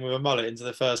 19-year-old comes in with a mullet into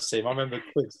the first team, I remember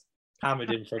Quiz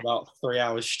hammered him for about 3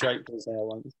 hours straight for his hair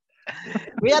once.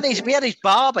 We had his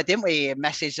barber, didn't we? He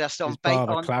messaged us on His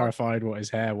barber clarified what his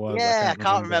hair was. Yeah, I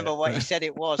can't remember what he said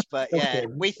it was, but yeah,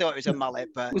 we thought it was a mullet.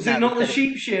 But was it not the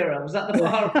sheep shearer? Was that the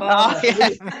barber? Oh, yeah.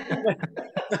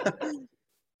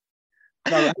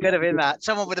 No, could have been that.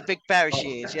 Someone with a big pair of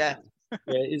shears, yeah.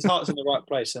 Yeah, his heart's in the right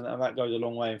place, and that goes a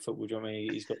long way in football. Do you know what I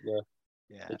mean? He's got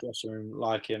the dressing room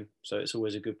like him, so it's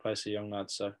always a good place for young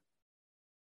lads. So,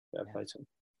 play to him.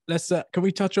 Let's can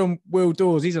we touch on Will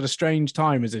Dawes? He's had a strange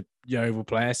time as a Yeovil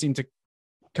player. Seemed to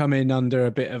come in under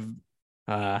a bit of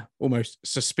almost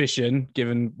suspicion,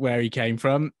 given where he came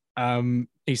from.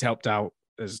 He's helped out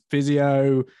as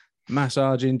physio,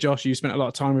 massaging. Josh, you spent a lot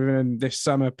of time with him this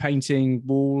summer, painting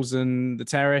walls and the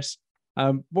terrace.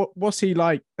 What's he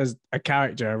like as a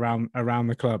character around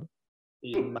the club?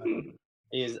 He's mad.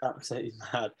 He is absolutely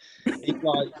mad. He's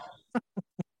like,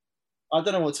 I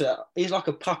don't know what to. He's like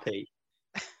a puppy.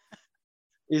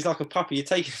 He's like a puppy. You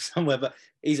take him somewhere, but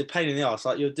he's a pain in the ass.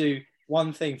 Like, you'll do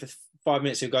one thing for 5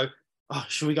 minutes, he'll go, "Oh,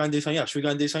 should we go and do something else? Should we go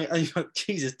and do something?" And you're like,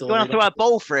 Jesus, you want to have a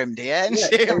ball for him, do you? And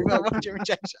see him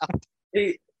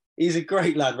he's a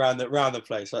great lad round the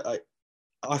place.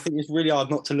 I think it's really hard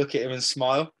not to look at him and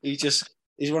smile. He's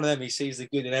one of them. He sees the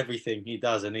good in everything he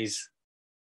does, and he's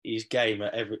game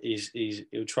at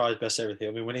he'll try his best at everything.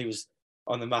 I mean, when he was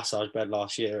on the massage bed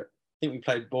last year, I think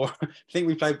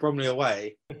we played Bromley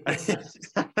away, and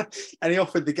he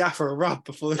offered the gaffer a rub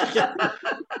before the game.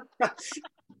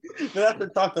 But that's the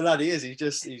type of lad he is. He's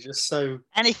just so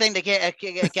anything to get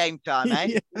a game time,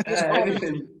 eh?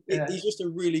 He's just a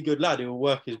really good lad who will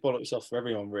work his bollocks off for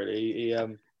everyone. Really,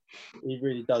 he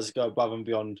really does go above and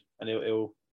beyond, and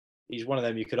he's one of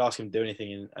them you could ask him to do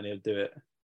anything and he'll do it.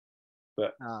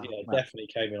 But definitely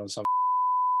came in on some.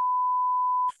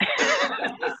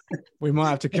 We might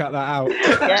have to cut that out.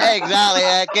 Yeah,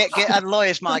 exactly. Get and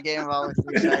lawyers might get involved if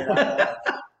we say that.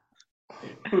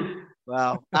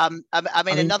 Well, I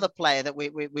mean, another player that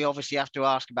we obviously have to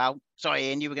ask about. Sorry,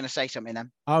 Ian, you were going to say something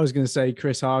then. I was going to say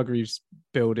Chris Hargreaves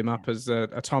build him up as a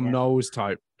Tom Knowles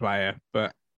type player,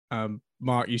 but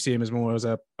Mark, you see him as more as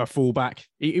a fullback.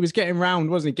 He was getting round,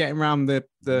 wasn't he? Getting round the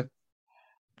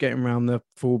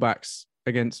fullbacks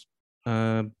against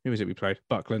who was it we played?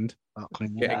 Buckland. I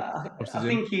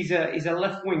think he's a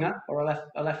left winger or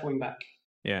a left wing back.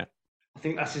 Yeah, I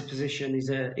think that's his position.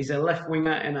 He's a left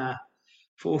winger in a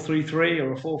 4-3-3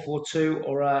 or a 4-4-2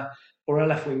 or a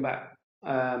left wing back.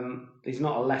 He's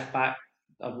not a left back.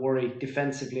 I'd worry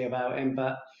defensively about him,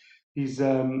 but he's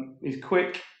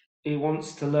quick. He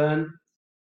wants to learn.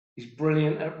 He's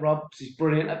brilliant at rubs. He's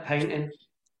brilliant at painting.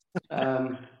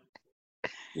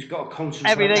 He's got to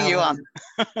concentrate. Everything you want.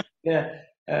 Yeah,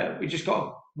 we just got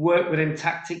to work with him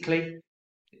tactically.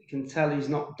 You can tell he's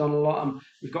not done a lot, and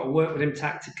we've got to work with him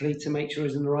tactically to make sure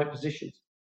he's in the right positions.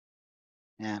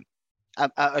 Yeah.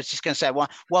 I was just going to say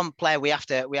one player we have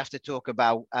to talk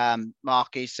about,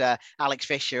 Mark, is Alex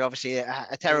Fisher. Obviously,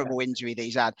 a terrible injury that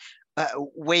he's had.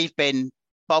 We've been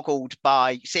boggled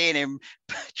by seeing him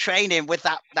training with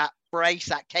that brace,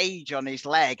 that cage on his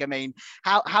leg. I mean,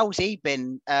 how's he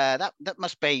been? That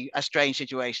must be a strange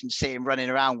situation to see him running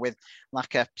around with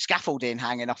like a scaffolding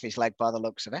hanging off his leg by the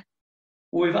looks of it.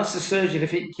 Well, we've asked the surgeon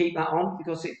if he can keep that on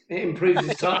because it improves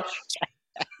his touch.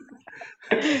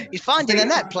 He's finding the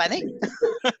net plenty.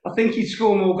 I think he'd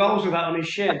score more goals with that on his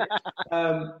shin.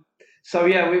 So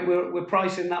yeah, we're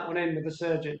pricing that one in with the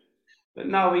surgeon. But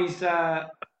no, he's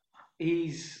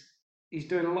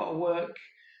doing a lot of work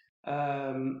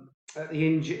at the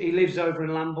injured. He lives over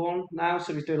in Lambourne now,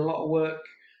 so he's doing a lot of work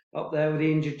up there with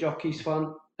the Injured Jockeys Fund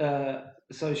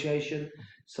Association.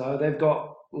 So they've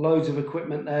got loads of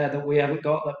equipment there that we haven't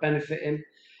got that benefit him.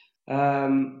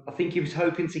 I think he was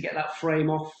hoping to get that frame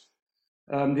off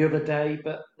the other day,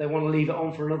 but they want to leave it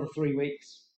on for another 3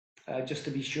 weeks just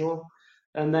to be sure.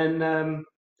 And then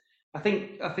I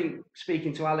think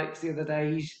speaking to Alex the other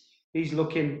day, he's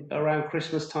looking around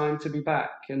Christmas time to be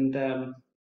back, and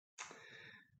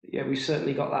yeah, we've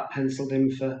certainly got that penciled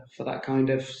in for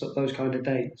those kind of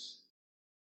dates.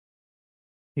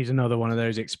 He's another one of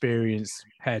those experienced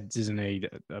heads, isn't he?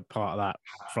 A part of that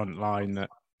front line that,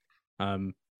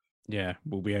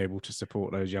 will be able to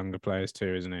support those younger players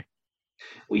too, isn't he?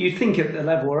 Well, you'd think at the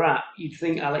level we're at, you'd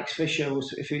think Alex Fisher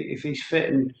was, if he's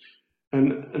fit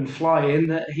and flying,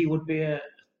 that he would be a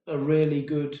really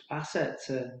good asset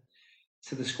to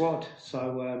the squad.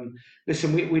 So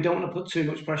listen, we don't want to put too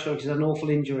much pressure on because it's an awful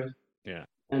injury. Yeah.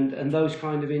 And those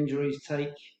kind of injuries take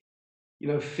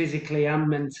physically and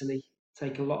mentally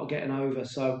take a lot of getting over.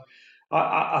 So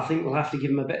I think we'll have to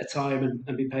give him a bit of time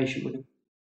and be patient with him.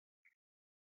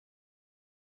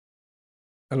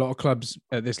 A lot of clubs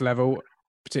at this level,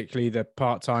 particularly the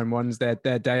part-time ones, their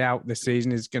day out this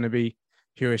season is going to be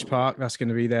Hewish Park. That's going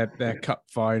to be their cup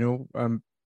final. Are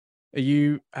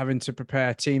you having to prepare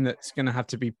a team that's going to have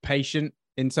to be patient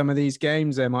in some of these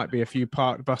games? There might be a few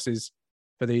parked buses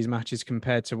for these matches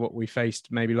compared to what we faced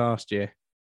maybe last year.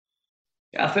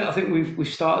 Yeah, I think we've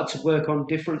started to work on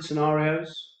different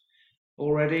scenarios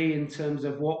already in terms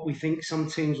of what we think some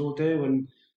teams will do, and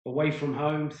away from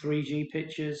home 3G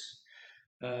pitches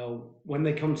when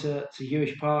they come to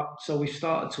Hewish Park. So we've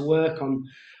started to work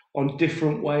on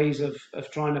different ways of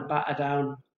trying to batter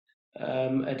down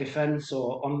a defence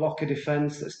or unlock a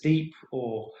defence that's deep,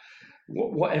 or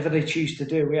whatever they choose to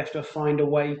do. We have to find a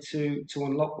way to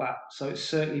unlock that. So it's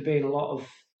certainly been a lot of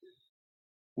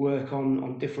work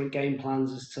on different game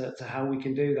plans as to how we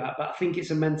can do that. But I think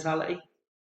it's a mentality.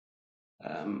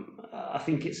 I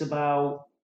think it's about,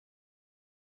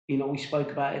 we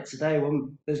spoke about it today,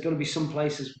 when there's going to be some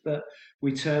places that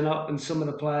we turn up and some of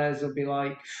the players will be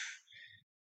like,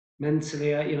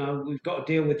 mentally, we've got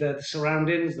to deal with the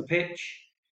surroundings, the pitch,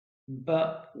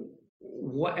 but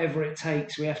whatever it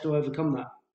takes, we have to overcome that.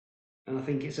 And I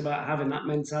think it's about having that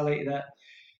mentality that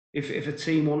if a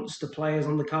team wants to play us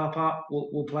on the car park,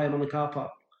 we'll play them on the car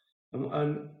park.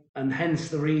 And hence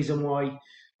the reason why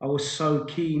I was so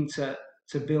keen to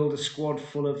build a squad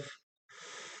full of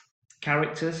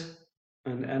characters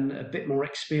and a bit more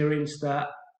experience that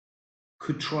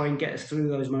could try and get us through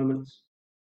those moments.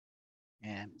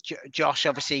 Yeah, Josh,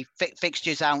 obviously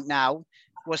fixtures out now.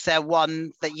 Was there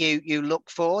one that you look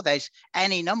for? There's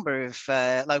any number of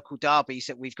local derbies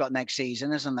that we've got next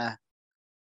season, isn't there?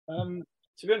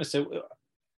 To be honest, there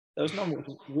was none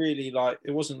really like, it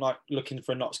wasn't like looking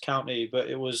for Notts County, but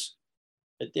it was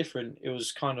it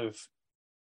was kind of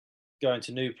going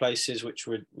to new places, which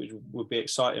would be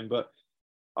exciting. But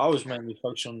I was mainly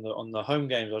focused on the home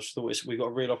games. I just thought we got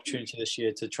a real opportunity this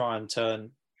year to try and turn.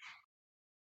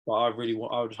 But I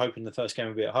was hoping the first game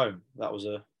would be at home. That was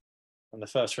and the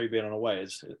first three being on away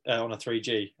is on a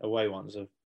 3G away one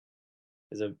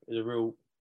is a real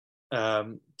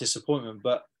disappointment.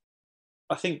 But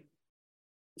I think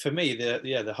for me,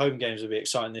 the home games will be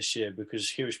exciting this year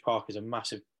because Hewish Park is a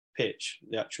massive pitch,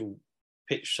 the actual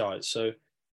pitch size. So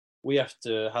we have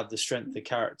to have the strength, the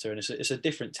character, and it's a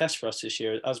different test for us this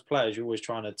year. As players, you're always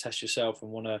trying to test yourself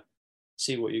and want to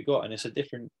see what you got, and it's a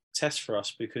different test for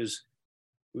us because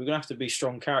we're going to have to be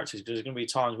strong characters, because there's going to be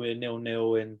times we're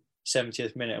 0-0 in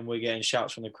 70th minute and we're getting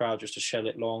shouts from the crowd just to shell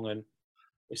it long. And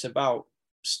it's about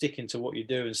sticking to what you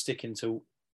do and sticking to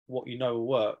what you know will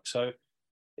work. So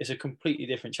it's a completely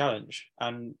different challenge.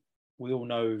 And we all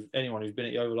know, anyone who's been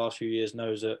at Yeovil the last few years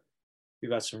knows that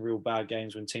we've had some real bad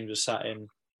games when teams are sat in.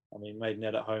 I mean,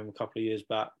 Maidenhead at home a couple of years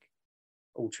back,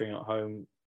 Altrincham at home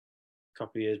a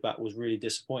couple of years back was really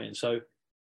disappointing. So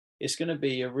it's going to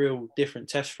be a real different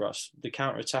test for us. The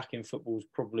counter-attacking football is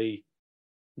probably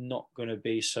not going to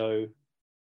be so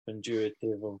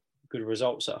conducive of good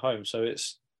results at home. So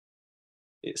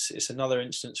it's another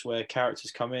instance where characters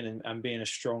come in and being a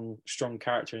strong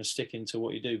character and sticking to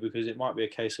what you do, because it might be a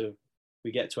case of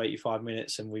we get to 85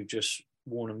 minutes and we've just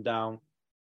worn them down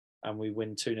and we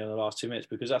win 2-0 in the last 2 minutes,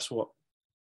 because that's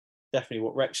definitely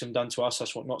what Wrexham done to us.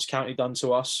 That's what Notts County done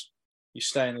to us. You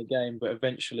stay in the game, but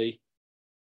eventually,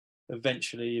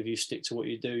 if you stick to what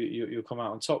you do, you'll come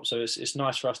out on top. So it's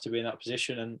nice for us to be in that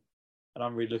position, and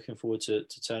I'm really looking forward to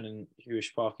turning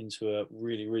Hewish Park into a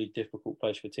really, really difficult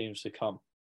place for teams to come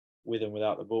with and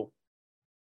without the ball.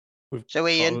 So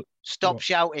Ian, stop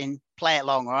shouting, play it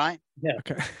long, all right? Yeah.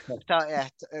 Okay. Yeah.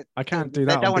 I can't do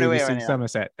that on BBC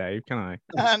Somerset, Dave, can I?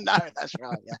 No, that's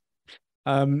right,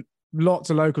 yeah. Lots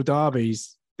of local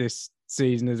derbies this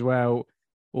season as well.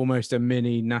 Almost a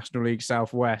mini National League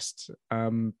Southwest.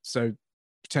 So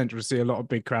potential to see a lot of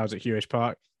big crowds at Hewish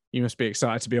Park. You must be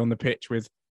excited to be on the pitch with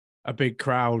a big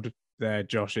crowd there,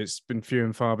 Josh. It's been few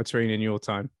and far between in your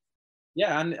time.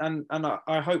 Yeah, and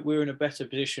I hope we're in a better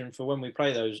position for when we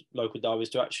play those local derbies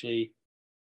to actually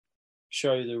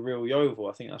show the real Yeovil.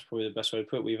 I think that's probably the best way to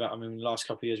put it. The last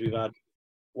couple of years we've had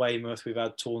Weymouth, we've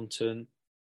had Taunton,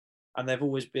 and they've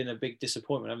always been a big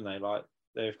disappointment, haven't they? Like,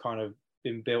 they've kind of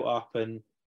been built up and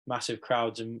massive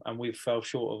crowds, and we've fell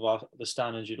short of the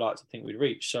standards you'd like to think we'd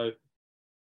reach. So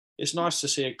it's nice to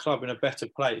see a club in a better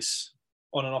place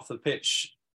on and off the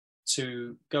pitch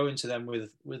to go into them with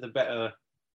a better,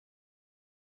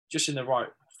 just in the right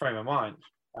frame of mind,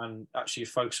 and actually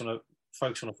focus on a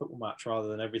football match rather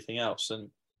than everything else.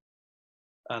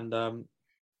 And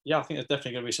Yeah, I think there's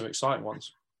definitely going to be some exciting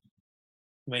ones.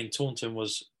 I mean, Taunton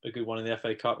was a good one in the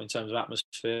FA Cup in terms of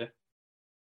atmosphere.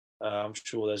 I'm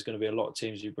sure there's going to be a lot of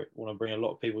teams who want to bring a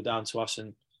lot of people down to us,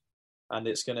 and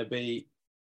it's going to be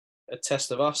a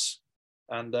test of us.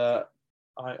 And I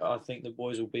think the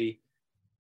boys will be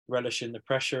relishing the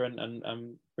pressure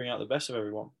and bring out the best of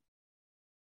everyone.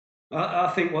 I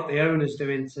think what the owner's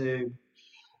doing to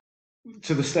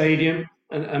the stadium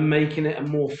and making it a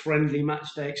more friendly match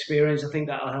day experience, I think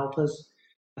that'll help us.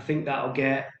 I think that'll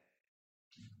get,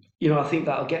 I think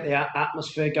that'll get the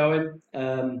atmosphere going.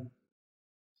 I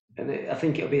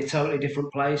think it'll be a totally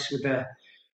different place with the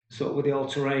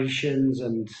alterations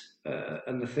and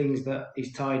the things that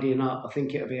he's tidying up. I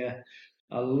think it'll be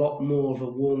a lot more of a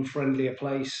warm, friendlier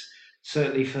place,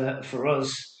 certainly for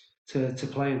us to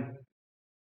play in.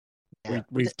 Yeah.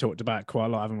 We've talked about quite a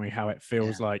lot, haven't we? How it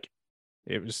feels like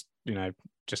it was,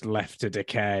 just left to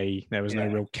decay. There was no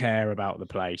real care about the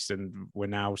place, and we're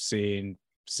now seeing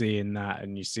that,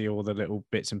 and you see all the little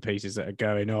bits and pieces that are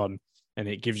going on, and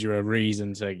it gives you a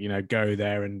reason to, go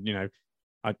there and,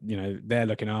 they're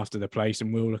looking after the place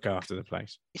and we'll look after the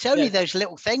place. It's only those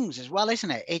little things as well, isn't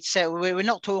it? It's we're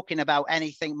not talking about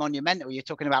anything monumental. You're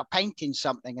talking about painting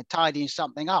something and tidying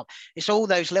something up. It's all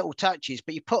those little touches,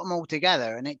 but you put them all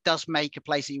together and it does make a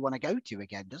place that you want to go to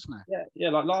again, doesn't it?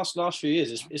 Yeah. Like last few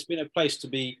years, it's been a place to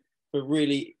be,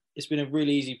 it's been a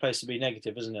really easy place to be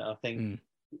negative, isn't it? I think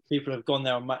people have gone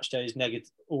there on match days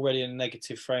already in a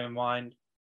negative frame of mind.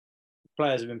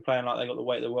 Players have been playing like they got the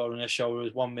weight of the world on their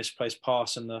shoulders. One misplaced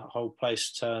pass and the whole place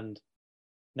turned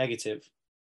negative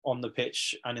on the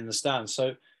pitch and in the stands.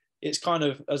 So it's kind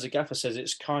of, as a gaffer says,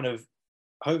 it's kind of,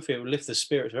 hopefully it will lift the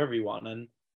spirit of everyone.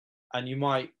 And you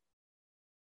might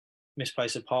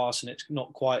misplace a pass and it's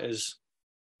not quite as,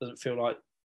 doesn't feel like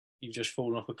you've just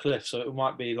fallen off a cliff. So it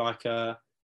might be like I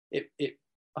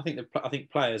think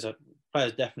players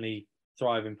definitely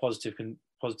thrive in positive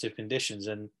conditions,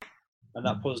 and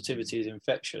that positivity is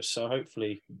infectious. So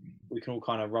hopefully we can all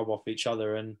kind of rub off each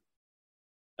other and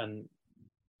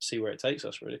see where it takes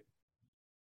us, really.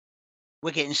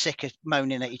 We're getting sick of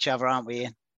moaning at each other, aren't we,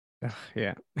 Ian?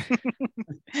 Yeah.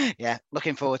 Yeah,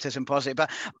 looking forward to some positive. But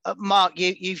Mark,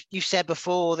 you've said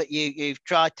before that you've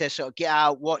tried to sort of get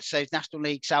out, watch those National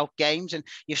League South games, and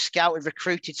you've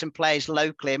recruited some players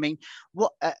locally. I mean,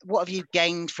 what have you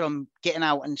gained from getting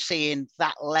out and seeing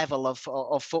that level of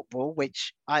football,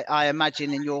 which I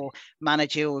imagine in your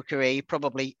managerial career you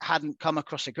probably hadn't come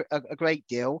across a great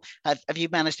deal? Have you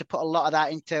managed to put a lot of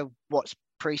that into what's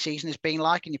pre-season has been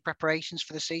like and your preparations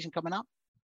for the season coming up?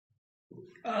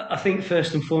 I think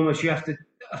first and foremost,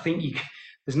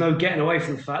 there's no getting away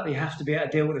from the fact that you have to be able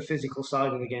to deal with the physical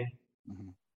side of the game. Mm-hmm.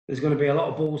 There's going to be a lot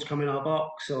of balls coming in our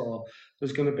box, or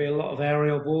there's going to be a lot of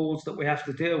aerial balls that we have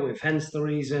to deal with. Hence the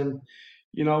reason,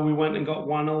 we went and got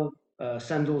Wannell,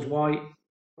 Sendles White,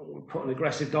 we put an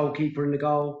aggressive goalkeeper in the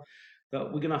goal that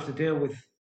we're going to have to deal with.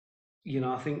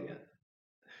 I think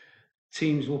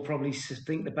teams will probably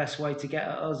think the best way to get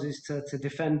at us is to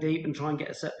defend deep and try and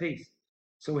get a set piece.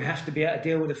 So we have to be able to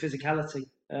deal with the physicality.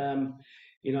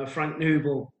 Frank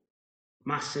Newble,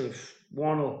 massive.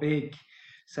 Wannell, big.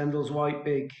 Sendles White,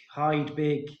 big. Hyde,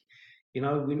 big.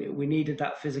 We needed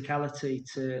that physicality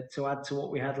to add to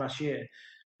what we had last year.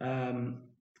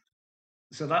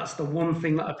 So that's the one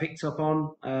thing that I picked up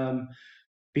on,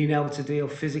 being able to deal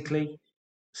physically,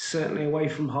 certainly away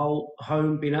from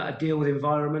home, being able to deal with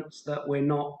environments that we're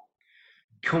not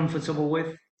comfortable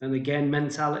with. And again,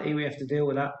 mentality, we have to deal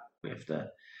with that. We have to,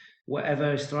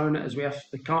 whatever is thrown at us, we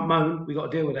can't moan, we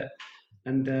got to deal with it.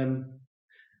 And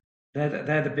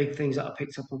they're the big things that I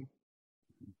picked up on.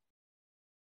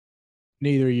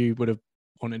 Neither of you would have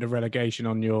wanted a relegation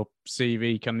on your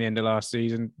CV come the end of last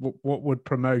season. What would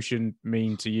promotion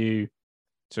mean to you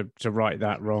to right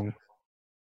that wrong?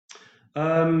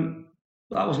 That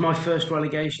was my first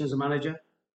relegation as a manager.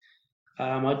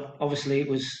 I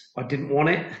didn't want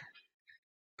it.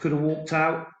 Could have walked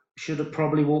out. Should have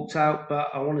probably walked out, but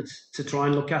I wanted to try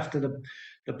and look after the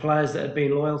players that had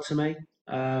been loyal to me.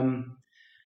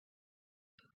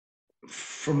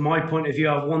 From my point of view,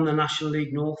 I've won the National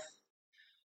League North.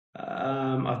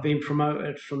 I've been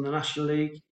promoted from the National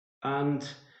League, and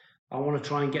I want to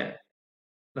try and get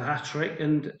the hat-trick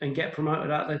and get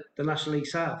promoted out of the National League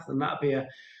South, and that'd be a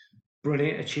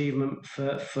brilliant achievement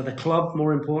for the club,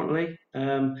 more importantly.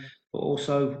 But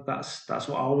also, that's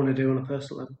what I want to do on a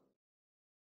personal level.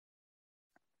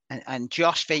 And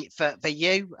Josh, for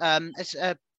you, as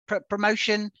a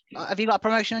promotion, have you got a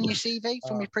promotion on your CV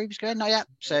from your previous career? Not yet.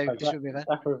 So this will be there.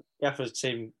 Gaffer's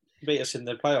team beat us in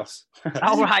the playoffs.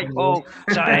 All right, Paul.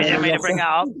 Sorry, I didn't mean to bring it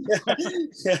up.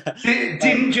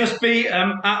 Didn't just beat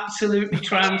absolutely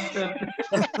trounced them.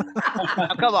 Oh,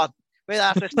 come on. We'll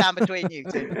have to stand between you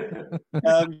two.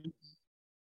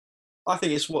 I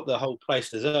think it's what the whole place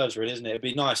deserves, really, isn't it? It'd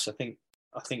be nice. I think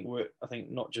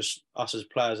not just us as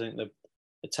players. I think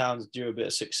the town's due a bit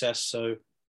of success, so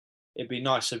it'd be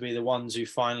nice to be the ones who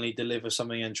finally deliver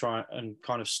something and try and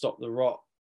kind of stop the rot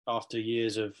after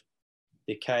years of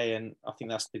decay. And I think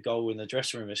that's the goal in the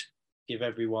dressing room, is give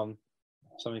everyone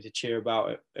something to cheer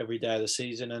about every day of the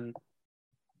season. And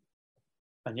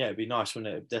yeah, it'd be nice,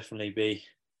 wouldn't it? It'd definitely be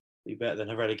better than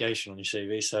a relegation on your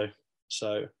CV.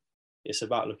 So it's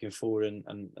about looking forward,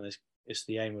 and it's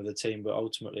the aim of the team. But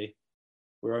ultimately,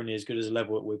 we're only as good as the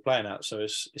level that we're playing at. So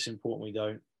it's important we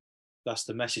don't. That's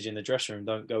the message in the dressing room.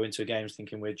 Don't go into games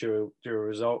thinking we're due a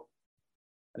result.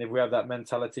 And if we have that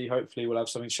mentality, hopefully we'll have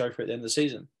something to show for it at the end of the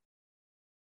season.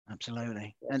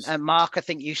 Absolutely. And Mark, I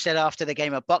think you said after the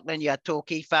game at Buckland, you had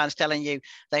Torquay fans telling you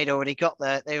they'd already got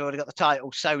the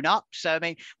title sewn up. So I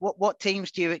mean, what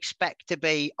teams do you expect to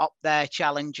be up there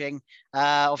challenging?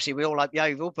 Obviously, we all like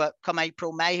Yeovil, but come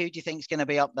April, May, who do you think is going to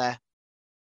be up there?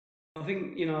 I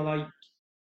think, like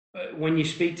when you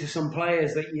speak to some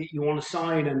players that you want to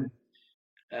sign, and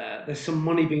there's some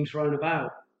money being thrown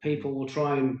about, people will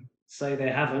try and say they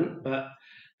haven't, but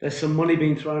there's some money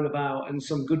being thrown about, and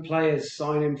some good players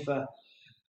signing for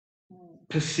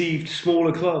perceived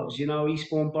smaller clubs.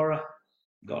 Eastbourne Borough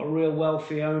got a real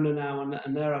wealthy owner now,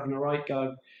 and they're having a right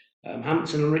go.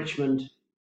 Hampton and Richmond,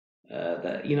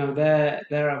 they're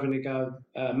having a go.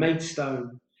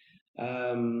 Maidstone,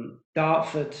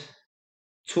 Dartford,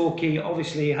 Torquay.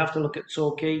 Obviously, you have to look at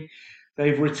Torquay.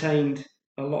 They've retained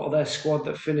a lot of their squad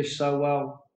that finished so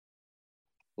well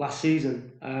last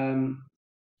season.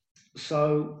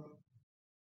 So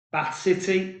Bath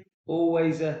City,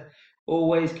 always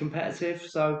competitive.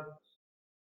 So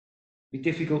it'd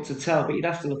be difficult to tell, but you'd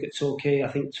have to look at Torquay. I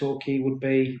think Torquay would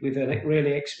be, with a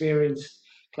really experienced,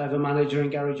 clever manager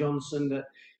in Gary Johnson, that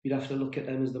you'd have to look at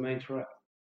them as the main threat.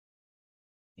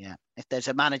 Yeah, if there's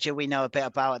a manager we know a bit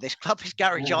about at this club, it's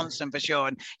Gary Johnson for sure,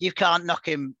 and you can't knock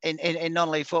him in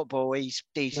non-league football. He's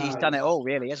done it all,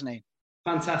 really, hasn't he?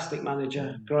 Fantastic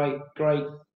manager,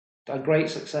 had great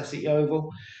success at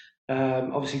Yeovil.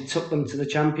 Obviously took them to the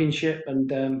Championship,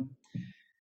 and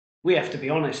we have to be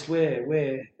honest,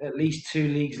 we're at least 2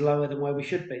 leagues lower than where we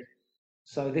should be.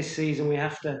 So this season we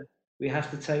have to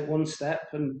take one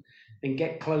step and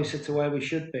get closer to where we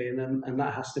should be, and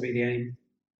that has to be the aim.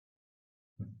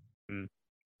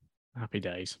 Happy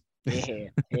days. Yeah.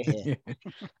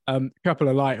 A couple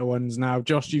of lighter ones now.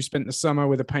 Josh, you spent the summer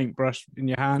with a paintbrush in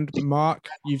your hand. Mark,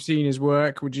 you've seen his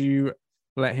work. Would you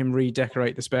let him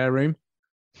redecorate the spare room?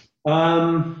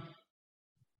 I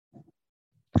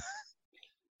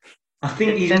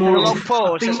think he's There's more a of long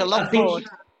pause. There's a long pause.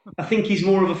 I think he's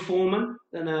more of a foreman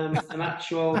than an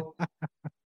actual.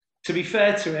 To be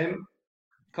fair to him,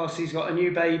 because he's got a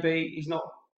new baby, he's not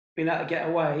been able to get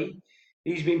away.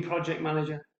 He's been project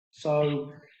manager,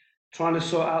 so trying to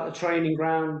sort out the training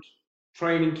ground,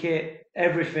 training kit,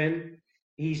 everything.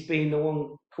 He's been the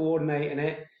one coordinating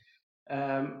it.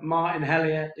 Martin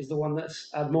Hellier is the one that's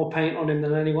had more paint on him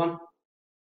than anyone.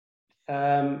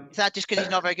 Is that just because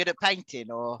he's not very good at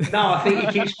painting, or? No, I think he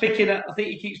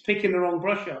keeps picking the wrong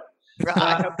brush up.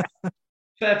 Right.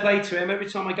 Fair play to him. Every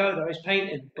time I go there, he's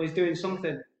painting or he's doing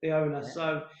something. The owner,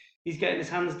 so he's getting his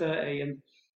hands dirty, and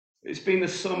it's been the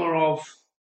summer of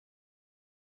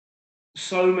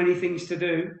so many things to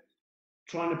do,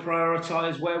 trying to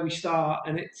prioritise where we start.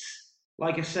 And it's,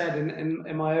 like I said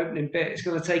in my opening bit, it's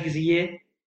going to take us a year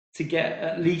to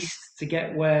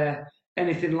get where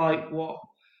anything like what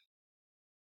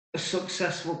a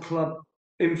successful club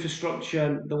infrastructure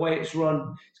and the way it's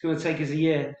run, it's going to take us a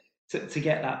year to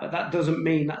get that. But that doesn't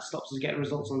mean that stops us getting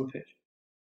results on the pitch.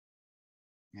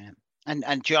 Yeah.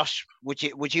 And Josh, would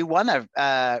you want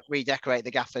to redecorate the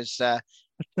gaffer's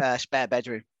spare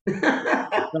bedroom?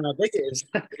 I don't know how big it is.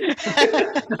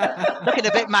 Looking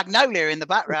a bit Magnolia in the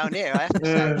background here, I have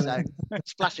to say. So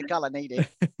splash of colour needed.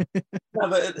 No,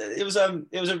 but it was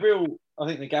a real. I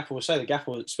think the gaffer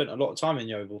spent a lot of time in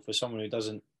Yeovil. For someone who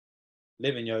doesn't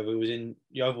live in Yeovil, was in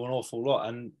Yeovil an awful lot,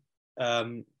 and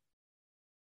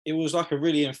it was like a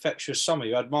really infectious summer.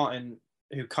 You had Martin,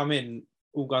 who come in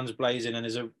all guns blazing,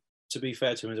 and to be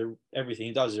fair to him, everything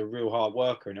he does is a real hard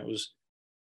worker, and it was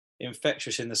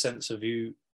infectious in the sense of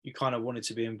you kind of wanted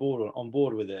to be on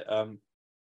board with it.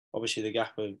 Obviously, the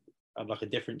gaffer had like a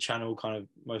different channel, kind of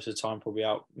most of the time, probably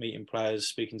out meeting players,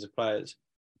 speaking to players.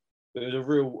 But it was a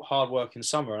real hard working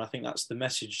summer, and I think that's the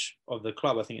message of the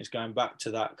club. I think it's going back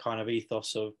to that kind of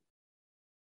ethos of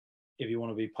if you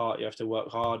want to be part, you have to work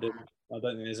hard, and I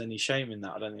don't think there's any shame in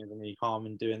that. I don't think there's any harm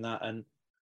in doing that, and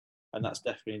that's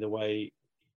definitely the way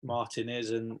Martin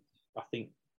is. And I think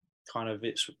kind of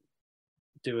it's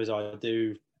do as I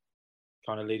do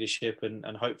kind of leadership, and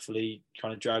hopefully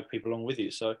kind of drag people along with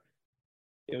you. So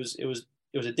it was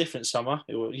a different summer.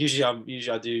 Usually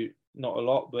I do not a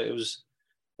lot, but it was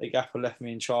the gaffer left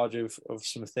me in charge of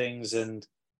some things, and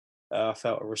I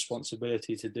felt a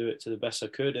responsibility to do it to the best I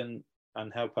could and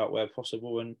help out where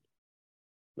possible. And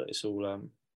it's all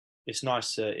it's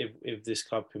nice to, if this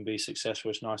club can be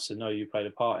successful, it's nice to know you played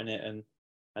a part in it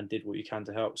and did what you can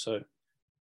to help. So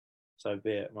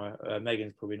be it.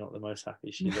 Megan's probably not the most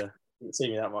happy. She didn't see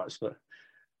me that much, but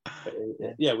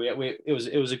yeah, it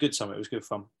was a good summer. It was good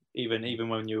fun. Even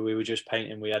when we were just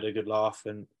painting, we had a good laugh.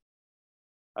 And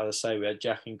as I say, we had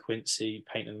Jack and Quincy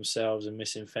painting themselves and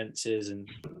missing fences and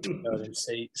turning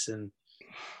seats, and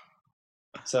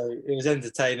so it was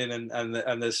entertaining.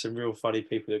 And there's some real funny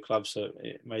people at the club, so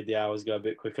it made the hours go a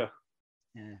bit quicker.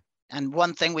 Yeah. And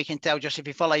one thing we can tell, just if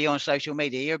you follow you on social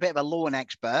media, you're a bit of a lawn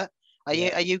expert. Are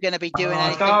you going to be doing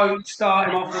anything? Don't start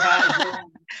him off with that.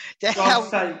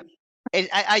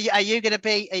 Are you going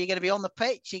to be on the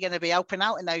pitch? Are you going to be helping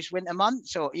out in those winter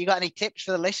months, or you got any tips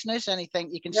for the listeners?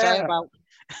 Anything you can say about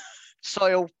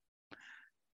soil?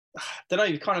 I don't know.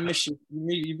 You kind of miss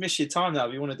your time now.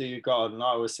 If you want to do your garden, I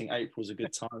always think April's a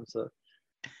good time. So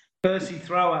Percy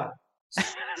thrower.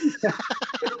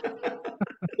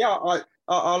 Yeah,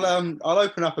 I'll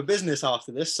open up a business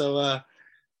after this. So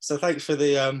thanks for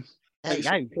the There you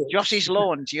go. Josh's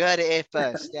Lawns. You heard it here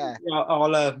first. Yeah.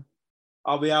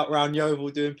 I'll be out around Yeovil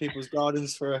doing people's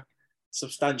gardens for a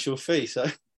substantial fee. So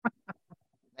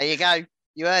there you go.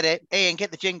 You heard it. Ian,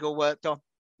 get the jingle worked on.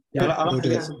 Yeah, I'll have to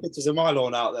get some pictures of my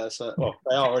lawn out there. So,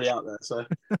 they are already out there. So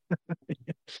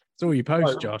it's all you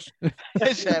post, Josh.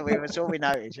 That's all we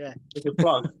noticed. Yeah. It's a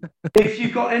plug. If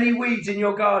you've got any weeds in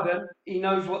your garden, he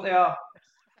knows what they are.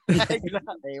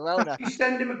 Exactly. Well done. You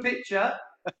send him a picture.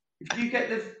 If you get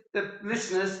the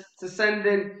listeners to send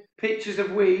in pictures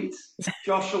of weeds,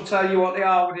 Josh will tell you what they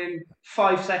are within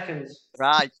 5 seconds.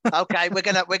 Right. Okay. We'll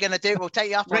take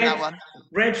you up on that one.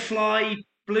 Red fly,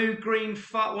 blue, green,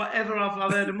 whatever.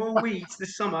 I've heard of more weeds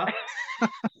this summer.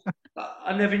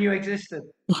 I never knew existed.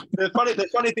 The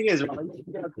funny thing is,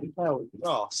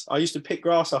 grass. I used to pick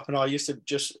grass up, and I used to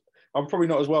I'm probably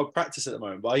not as well practiced at the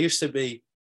moment, but I used to be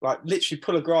like literally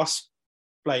pull a grass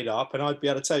blade up, and I'd be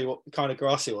able to tell you what kind of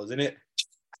grass it was, and it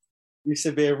used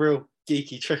to be a real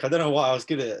geeky trick. I don't know why I was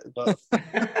good at it, but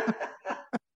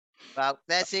well,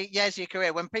 there's your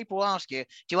career. When people ask you, do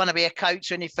you want to be a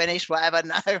coach when you finish, whatever?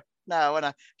 No, I want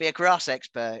to be a grass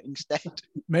expert instead.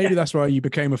 Maybe that's why you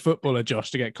became a footballer,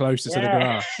 Josh, to get closer to the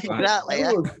grass. Exactly. I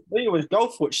think it was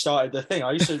golf which started the thing.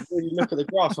 I used to really look at the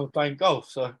grass when playing golf.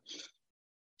 So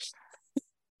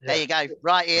there you go.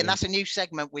 Right, Ian, that's a new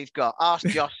segment we've got. Ask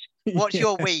Josh. What's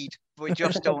your weed with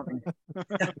Josh Staunton?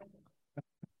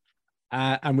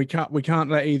 And we can't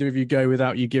let either of you go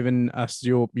without you giving us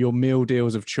your meal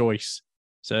deals of choice.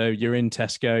 So you're in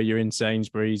Tesco, you're in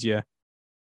Sainsbury's, you're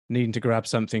needing to grab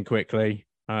something quickly.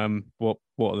 What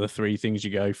are the three things you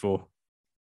go for?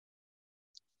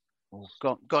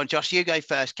 Go on, Josh. You go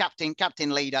first.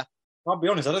 Captain leader. I'll be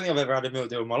honest, I don't think I've ever had a meal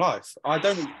deal in my life. I'm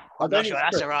not sure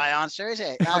that's the right answer, is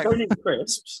it? No. I don't eat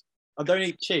crisps. I don't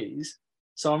eat cheese.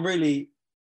 So I'm really...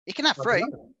 You can have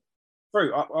fruit.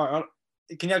 Fruit.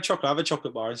 Can you have chocolate? I have a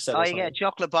chocolate bar instead. Oh, you get a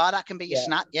chocolate bar. That can be your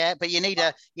snack, yeah. But you need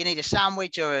a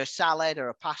sandwich or a salad or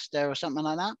a pasta or something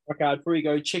like that. Okay, I'd probably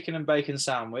go chicken and bacon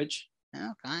sandwich.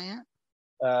 Okay,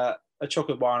 yeah. A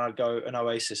chocolate bar, and I'd go an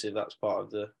Oasis if that's part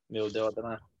of the meal deal. I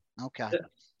don't know. Okay. Yeah.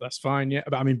 That's fine, yeah.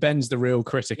 But I mean, Ben's the real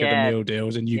critic of the meal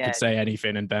deals, and you could say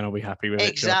anything, and Ben will be happy with it.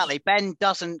 Exactly. Ben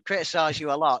doesn't criticise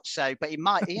you a lot, so but he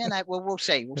might. We'll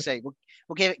see.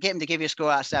 We'll get him to give you a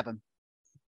score out of 7.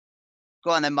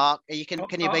 Go on then, Mark. Can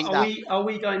you beat that? Are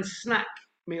we going snack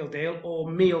meal deal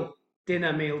or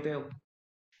dinner meal deal?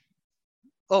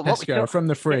 Oh, Tesco from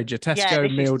the fridge. A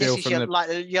Tesco meal deal from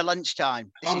your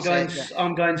lunchtime. I'm going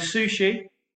sushi.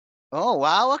 Oh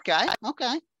wow! Okay.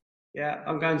 Yeah,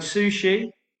 I'm going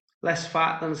sushi, less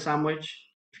fat than a sandwich,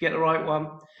 if you get the right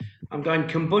one. I'm going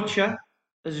kombucha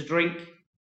as a drink.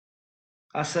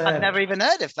 I've never even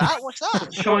heard of that. What's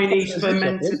that? Chinese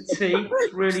fermented tea.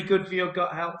 It's really good for your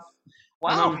gut health. Wow.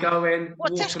 And I'm going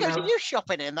what Tesco's are you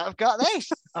shopping in that I've got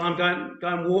this? And I'm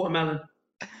going watermelon.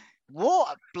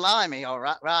 What? Blimey, all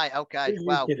right, okay.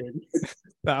 Well,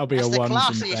 that'll be that's a the one.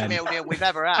 Classiest meal deal we've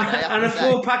ever had. And a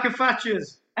 4-pack of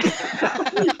Thatchers.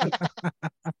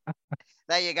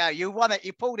 There you go. You won it.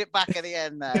 You pulled it back at the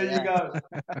end there. There you go.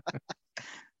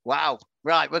 Wow.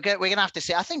 Right. We're going to have to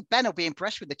see. I think Ben will be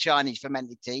impressed with the Chinese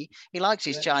fermented tea. He likes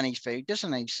his Chinese food,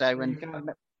 doesn't he? So,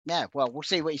 well, we'll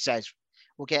see what he says.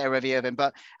 We'll get a review of him.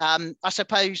 But I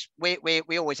suppose we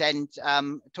always end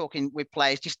talking with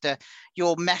players. Just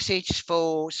your message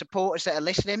for supporters that are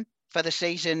listening for the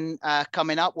season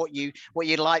coming up. What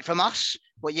you'd like from us.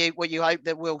 What you hope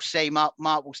that we'll see. Mark,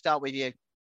 we'll start with you.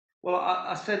 Well,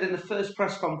 I said in the first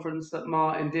press conference that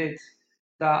Martin did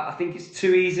that I think it's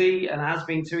too easy and has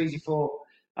been too easy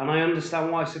and I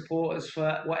understand why supporters,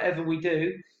 for whatever we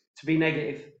do, to be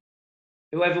negative.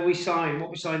 Whoever we sign, what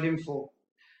we signed in for,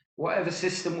 whatever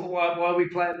system, why are we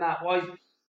playing that? Why?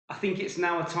 I think it's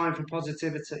now a time for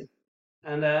positivity.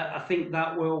 And I think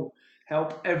that will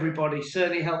help everybody,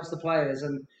 certainly helps the players.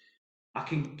 And I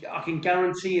can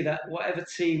guarantee you that whatever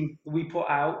team we put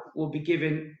out will be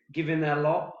giving their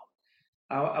lot.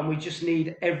 And we just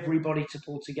need everybody to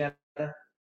pull together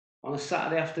on a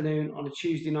Saturday afternoon, on a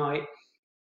Tuesday night.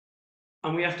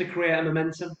 And we have to create a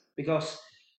momentum, because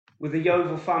with the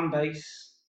Yeovil fan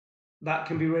base, that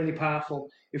can be really powerful.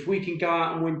 If we can go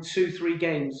out and win 2-3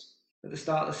 games at the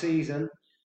start of the season,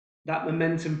 that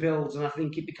momentum builds, and I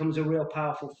think it becomes a real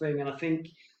powerful thing. And I think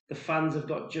the fans have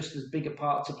got just as big a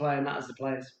part to play in that as the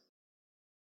players.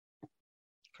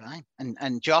 Okay.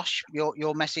 And Josh,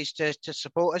 your message to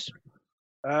supporters?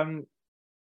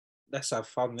 Let's have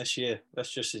fun this year.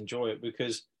 Let's just enjoy it,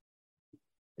 because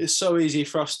it's so easy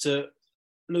for us to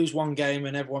lose one game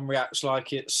and everyone reacts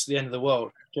like it's the end of the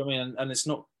world. Do you know what I mean? And it's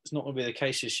not going to be the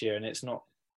case this year, and it's not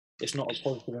a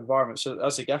positive environment. So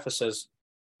as the gaffer says,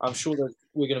 I'm sure that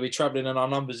we're going to be travelling in our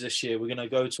numbers this year. We're going to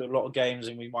go to a lot of games,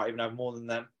 and we might even have more than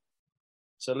them.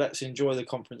 So let's enjoy the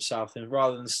Conference South, and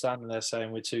rather than standing there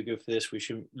saying we're too good for this, we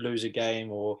shouldn't lose a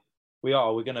game, or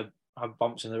we're going to have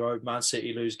bumps in the road. Man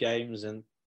City lose games, and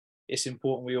it's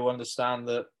important we all understand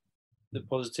that the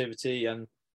positivity and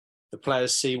the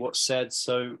players see what's said.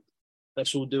 So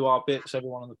let's all do our bits.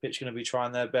 Everyone on the pitch is going to be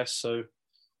trying their best. So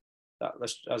that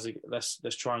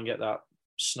let's try and get that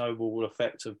snowball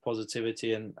effect of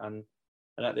positivity, and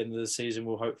at the end of the season,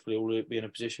 we'll hopefully all be in a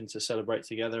position to celebrate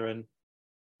together. And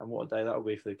what a day that will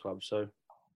be for the club. So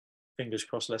fingers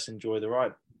crossed. Let's enjoy the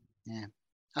ride. Yeah.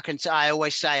 I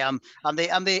always say I'm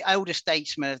the older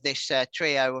statesman of this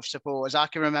trio of supporters. I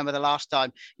can remember the last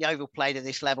time Yeovil played at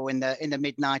this level in the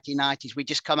mid 1990s. We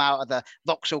just come out of the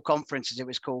Vauxhall Conference, as it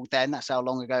was called then. That's how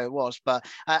long ago it was. But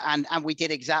and we did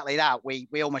exactly that. We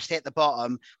almost hit the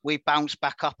bottom. We bounced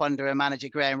back up under a manager,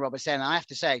 Graham Robertson. And I have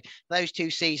to say, those 2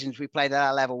 seasons we played at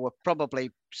that level were probably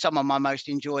some of my most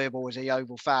enjoyable as a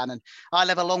Yeovil fan. And I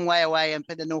live a long way away in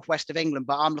the northwest of England,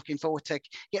 but I'm looking forward to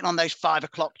getting on those 5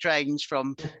 o'clock trains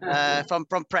from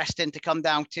Preston to come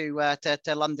down to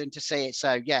London to see it.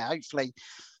 So yeah, hopefully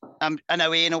I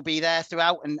know Ian will be there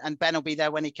throughout, and Ben will be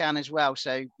there when he can as well.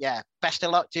 So yeah, best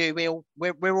of luck to you.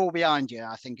 We're all behind you,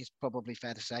 I think it's probably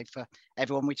fair to say, for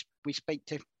everyone we speak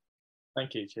to.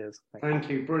 Thank you. Cheers. Thank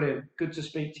you. Brilliant. Good to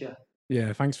speak to you.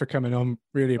 Yeah, thanks for coming on.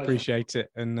 Really appreciate it.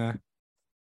 And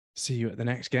see you at the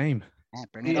next game. Yeah,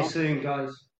 bring See it you on. soon,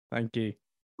 guys. Thank you.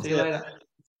 See you later.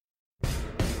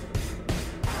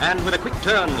 And with a quick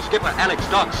turn, skipper Alex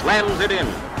Dock slams it in.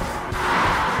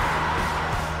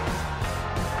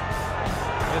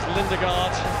 There's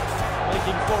Lindegaard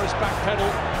making Forrest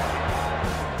backpedal.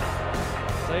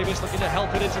 Davis looking to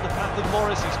help it into the path of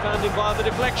Morris. He's found him via the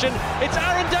deflection. It's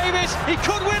Aaron Davis. He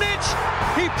could win it.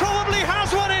 He probably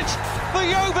has won it for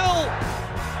Yeovil.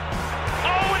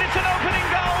 Oh, and it's an opening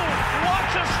goal. What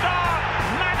a start.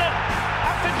 Madden,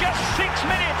 after just 6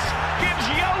 minutes, gives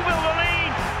Yeovil the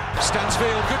lead.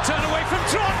 Stansfield, good turn away from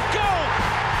Trott. Goal!